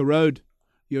of it as a road.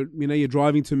 You're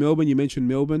driving to Melbourne. You mentioned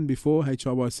Melbourne before,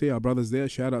 HRYC, our brothers there,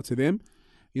 shout out to them.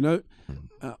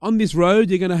 On this road,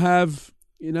 you're going to have,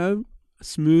 a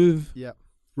smooth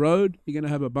road. You're going to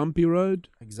have a bumpy road.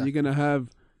 Exactly. You're going to have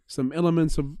some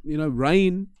elements of,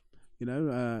 rain.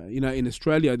 In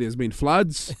Australia, there's been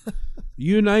floods.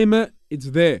 You name it, it's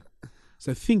there.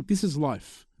 So think this is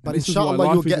life. But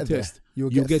inshallah, you'll get there. You'll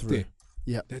get there.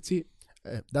 Yeah. That's it.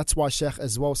 That's why, Sheikh,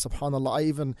 as well, subhanallah, I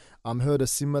even heard a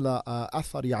similar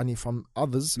athar, yani, from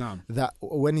others, that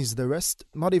when is the rest,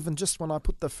 not even just when I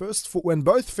put the first foot, when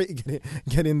both feet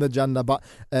get in the Jannah, but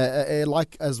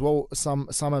like as well, some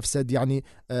have said, yani,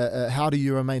 how do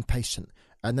you remain patient?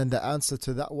 And then the answer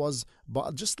to that was,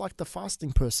 but just like the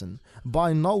fasting person,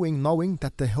 by knowing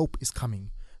that the help is coming.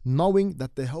 Knowing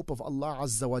that the help of Allah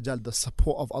Azza wa Jal, the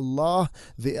support of Allah,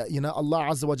 Allah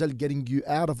Azza wa Jal getting you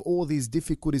out of all these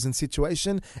difficulties and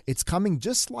situation, it's coming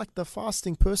just like the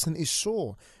fasting person is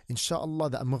sure, inshallah,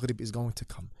 that Maghrib is going to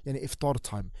come. Iftar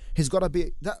time. He's got to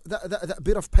be that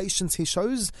bit of patience he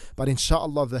shows, but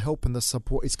inshallah, the help and the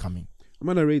support is coming. I'm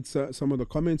going to read some of the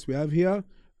comments we have here.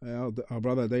 Our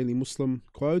brother Daily Muslim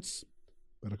quotes.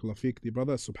 Barakallah fiqh, the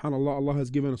brother. Subhanallah, Allah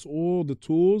has given us all the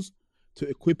tools to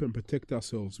equip and protect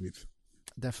ourselves with.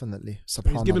 Definitely.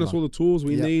 He's given us all the tools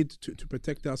we need to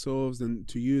protect ourselves and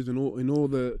to use in all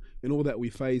that we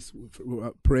face,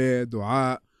 prayer,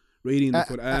 dua, reading the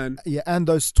Qur'an. And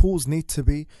those tools need to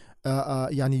be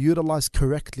utilized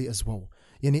correctly as well.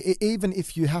 Even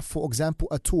if you have, for example,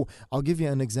 a tool, I'll give you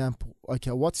an example.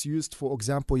 Okay, what's used, for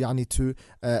example, to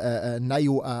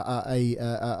nail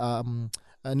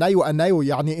a nail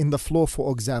in the floor,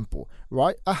 for example,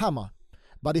 right? A hammer.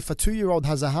 But if a 2-year-old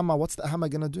has a hammer, what's the hammer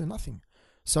gonna do? Nothing.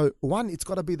 So one, it's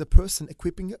got to be the person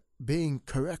equipping it, being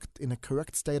correct, in a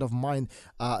correct state of mind,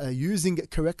 using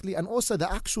it correctly, and also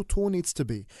the actual tool needs to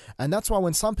be. And that's why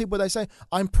when some people, they say,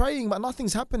 I'm praying but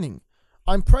nothing's happening.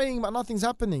 I'm praying but nothing's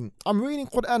happening. I'm reading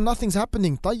Qur'an, nothing's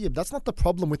happening. Tayyib, that's not the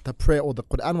problem with the prayer or the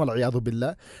Qur'an, wal-'iyadhu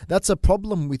billah. That's a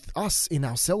problem with us in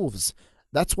ourselves.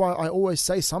 That's why I always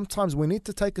say sometimes we need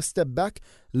to take a step back,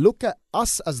 look at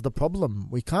us as the problem.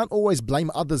 We can't always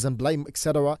blame others and blame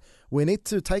etc. We need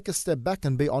to take a step back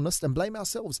and be honest and blame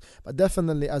ourselves. But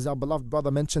definitely, as our beloved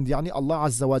brother mentioned, Allah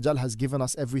Azza wa Jal has given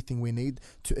us everything we need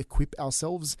to equip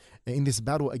ourselves in this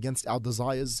battle against our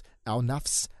desires, our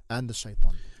nafs and the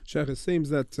shaitan. Shaykh, it seems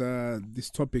that this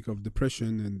topic of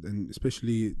depression and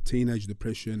especially teenage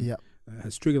depression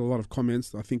has triggered a lot of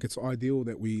comments. I think it's ideal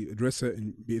that we address it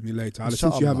in bi'idhnillah ta'ala.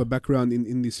 Since you have a background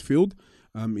in this field,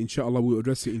 inshallah we'll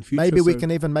address it in future. Maybe we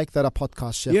can even make that a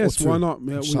podcast, Shaykh. Yes, why not?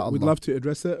 We'd love to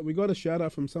address it. We got a shout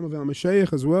out from some of our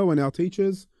mashayikh as well and our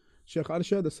teachers. Sheikh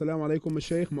Arshad, assalamu alaikum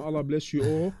mashayikh. May Allah bless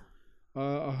you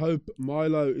all. I hope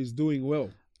Milo is doing well.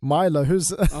 Milo,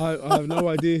 who's... I have no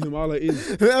idea who Milo is.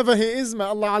 Whoever he is, may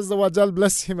Allah Azza wa Jal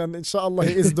bless him, and inshallah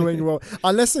he is doing well.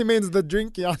 Unless he means the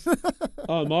drink,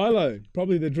 Oh, Milo.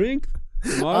 Probably the drink?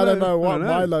 Milo? I don't know what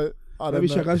Milo... Maybe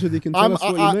Sheikh Arshad, you can tell us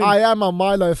what you mean. I am a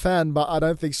Milo fan, but I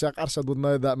don't think Sheikh Arshad would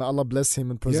know that. May Allah bless him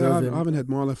and preserve him. I haven't had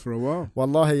Milo for a while.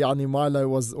 Wallahi, Milo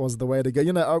was the way to go.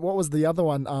 What was the other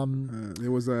one? There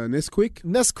was a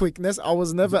Nesquik. I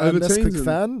was never a Nesquik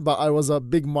fan, but I was a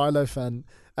big Milo fan.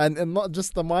 And not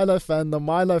just the Milo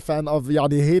fan of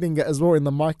heating it as well in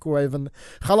the microwave. And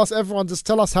khalas, everyone just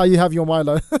tell us how you have your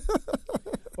Milo.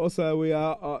 Also, we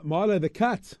are Milo the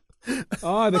cat.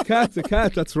 The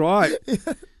cat, that's right.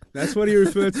 That's what he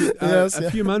referred to.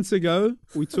 A few months ago,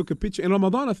 we took a picture, in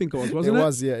Ramadan I think it was, wasn't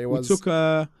it? It was. We took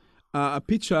a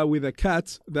picture with a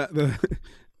cat that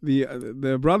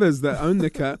the brothers that own the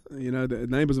cat, the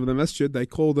neighbors of the masjid, they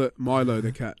called it Milo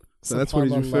the cat. So that's what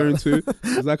he's referring to.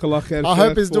 Jazakallah khair. I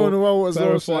hope he's doing well as well.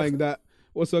 Clarifying that.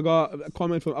 Also got a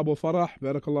comment from Abu Farah.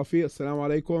 Barakallah fi. Assalamu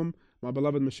alaikum. My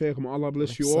beloved Mashaykh, may Allah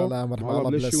bless you all. May Allah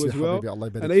bless you as well.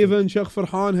 And even Sheikh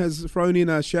Farhan has thrown in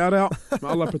a shout out. May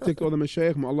Allah protect all the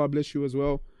Mashaykh. May Allah bless you as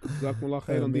well. Jazakumullah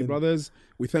khairan, dear brothers.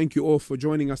 We thank you all for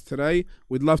joining us today.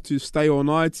 We'd love to stay all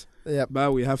night,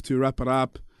 but we have to wrap it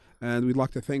up. And we'd like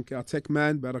to thank our tech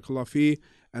man, Barakallah fi,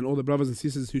 and all the brothers and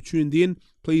sisters who tuned in.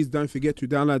 Please don't forget to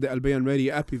download the Albayan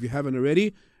Radio app if you haven't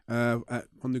already, on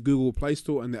the Google Play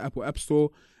Store and the Apple App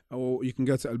Store, or you can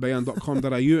go to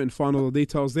albayan.com.au and find all the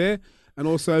details there. And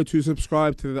also to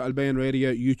subscribe to the Albayan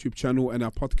Radio YouTube channel and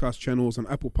our podcast channels on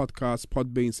Apple Podcasts,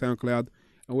 Podbean, SoundCloud,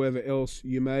 and wherever else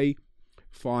you may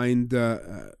find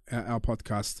our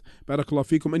podcast. Barakallah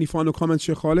feekum. Any final comments,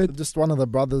 Sheikh Khalid? Just one of the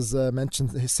brothers mentioned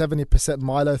 70%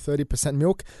 Milo, 30%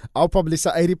 milk. I'll probably say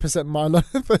 80% Milo,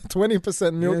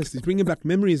 20% milk. Yes, he's bringing back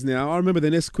memories now. I remember the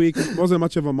Nesquik. Wasn't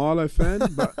much of a Milo fan,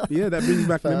 but yeah, that brings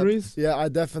back memories. Yeah, I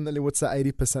definitely would say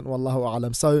 80%. Wallahu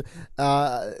a'lam. So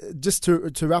just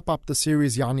to wrap up the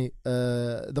series,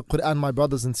 the Qur'an, my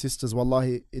brothers and sisters,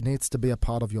 wallahi, it needs to be a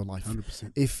part of your life.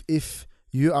 100%. If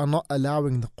you are not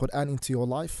allowing the Qur'an into your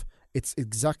life, it's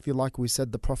exactly like we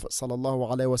said the Prophet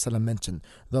ﷺ mentioned,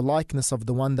 the likeness of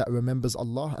the one that remembers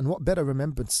Allah. And what better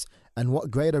remembrance and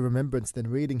what greater remembrance than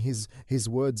reading his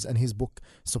words and his book,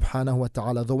 subhanahu wa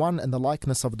ta'ala. The one and the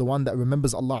likeness of the one that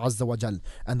remembers Allah Azza wa Jal,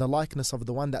 and the likeness of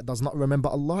the one that does not remember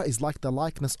Allah is like the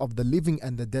likeness of the living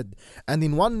and the dead. And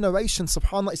in one narration,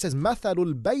 subhanAllah, it says, مَثَلُ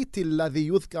الْبَيْتِ الَّذِي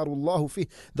يُذْكَرُ اللَّهُ فِيهِ,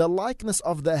 the likeness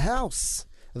of the house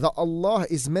that Allah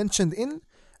is mentioned in,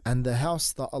 and the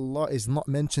house that Allah is not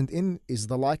mentioned in is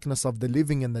the likeness of the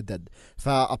living and the dead.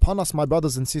 Upon us, my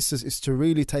brothers and sisters, is to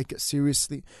really take it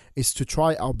seriously, is to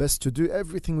try our best to do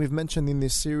everything we've mentioned in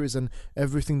this series and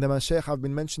everything that my Shaykh have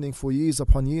been mentioning for years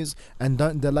upon years, and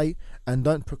don't delay and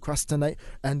don't procrastinate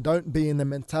and don't be in the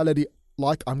mentality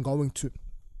like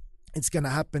it's going to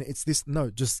happen, it's this. No,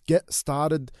 just get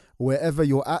started wherever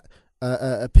you're at.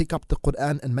 pick up the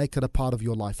Qur'an and make it a part of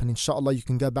your life. And inshallah, you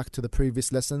can go back to the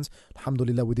previous lessons.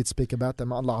 Alhamdulillah, we did speak about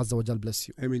them. Allah Azza wa Jal bless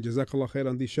you. Ameen. Jazakallah khair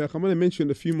on this, Sheikh. I'm going to mention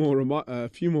a few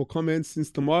more comments since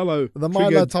the Milo. The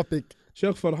Milo topic.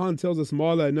 Sheikh Farhan tells us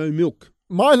Milo, no milk.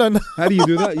 Milo. How do you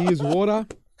do that? You use water?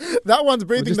 That one's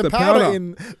breathing just the the powder powder.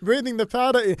 in. Breathing the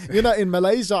powder in. You know, in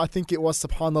Malaysia, I think it was,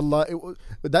 subhanallah,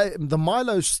 the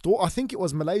Milo store, I think it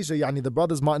was Malaysia, yani the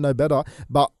brothers might know better,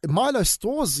 but Milo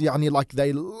stores, yani, like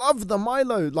they love the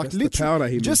Milo. Like Just the literally, powder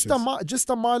he just mentions.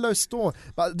 a Milo store.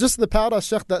 But just the powder,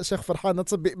 Sheikh Farhan,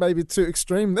 that's a bit maybe too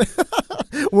extreme.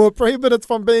 We're prohibited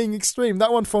from being extreme.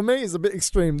 That one for me is a bit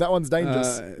extreme. That one's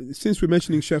dangerous. Since we're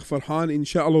mentioning Sheikh Farhan,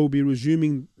 inshallah we'll be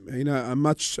resuming a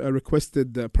much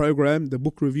requested program, the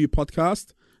book review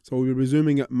podcast. So we'll be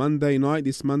resuming it Monday night,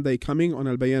 this Monday coming on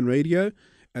Albayan Radio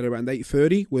at around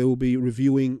 8:30, where we'll be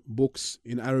reviewing books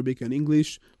in Arabic and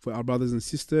English for our brothers and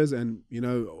sisters, and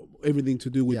everything to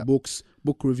do with books,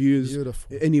 book reviews,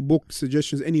 Beautiful. any book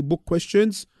suggestions, any book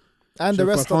questions. And the Sheikh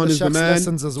rest Farhan of the is the Sheikh's man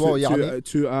lessons as well, and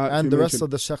the rest mention.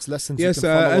 of the Sheikh's lessons. Yes, you can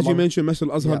follow as you along. mentioned, Masjid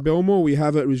Azhar Belmore, we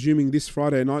have it resuming this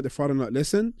Friday night, the Friday night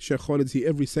lesson. Sheikh Khalid's here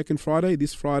every second Friday.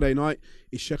 This Friday night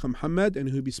is Sheikh Mohamad, and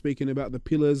he'll be speaking about the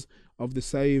pillars of the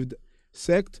saved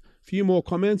sect. Few more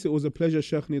comments. It was a pleasure,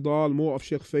 Sheikh Nidal. More of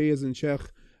Sheikh Fayez and Sheikh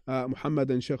Mohamad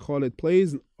and Sheikh Khalid,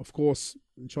 please. Of course,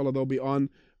 inshallah, they'll be on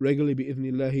regularly,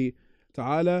 bi-idhnillahi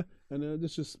ta'ala. And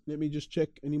let me just check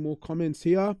any more comments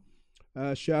here.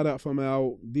 Shout out from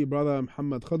our dear brother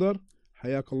Muhammad Khadr.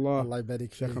 Hayakallah, Allah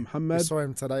barik Sheikh fi. Muhammad. We saw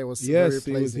him today. It was Yes,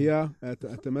 very he was pleasing. here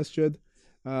at the masjid.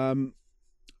 I'm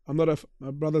not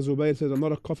my brother Zubayr says I'm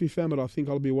not a coffee fan, but I think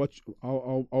I'll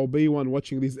be one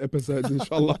watching these episodes,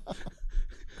 inshallah.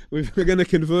 We're going to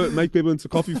convert, make people into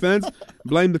coffee fans.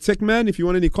 Blame the tech man. If you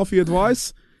want any coffee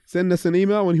advice, send us an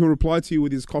email and he'll reply to you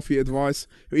with his coffee advice.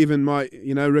 He even might,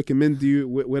 recommend to you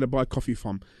where to buy coffee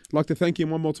from. I'd like to thank him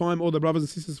one more time, all the brothers and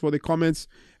sisters, for their comments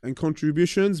and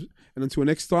contributions. And until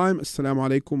next time, Assalamu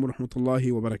alaikum wa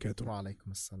rahmatullahi wa barakatuh. Wa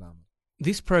alaikum assalam.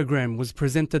 This program was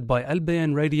presented by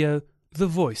Albayan Radio, the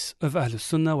voice of Ahlus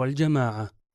Sunnah wal Jama'ah.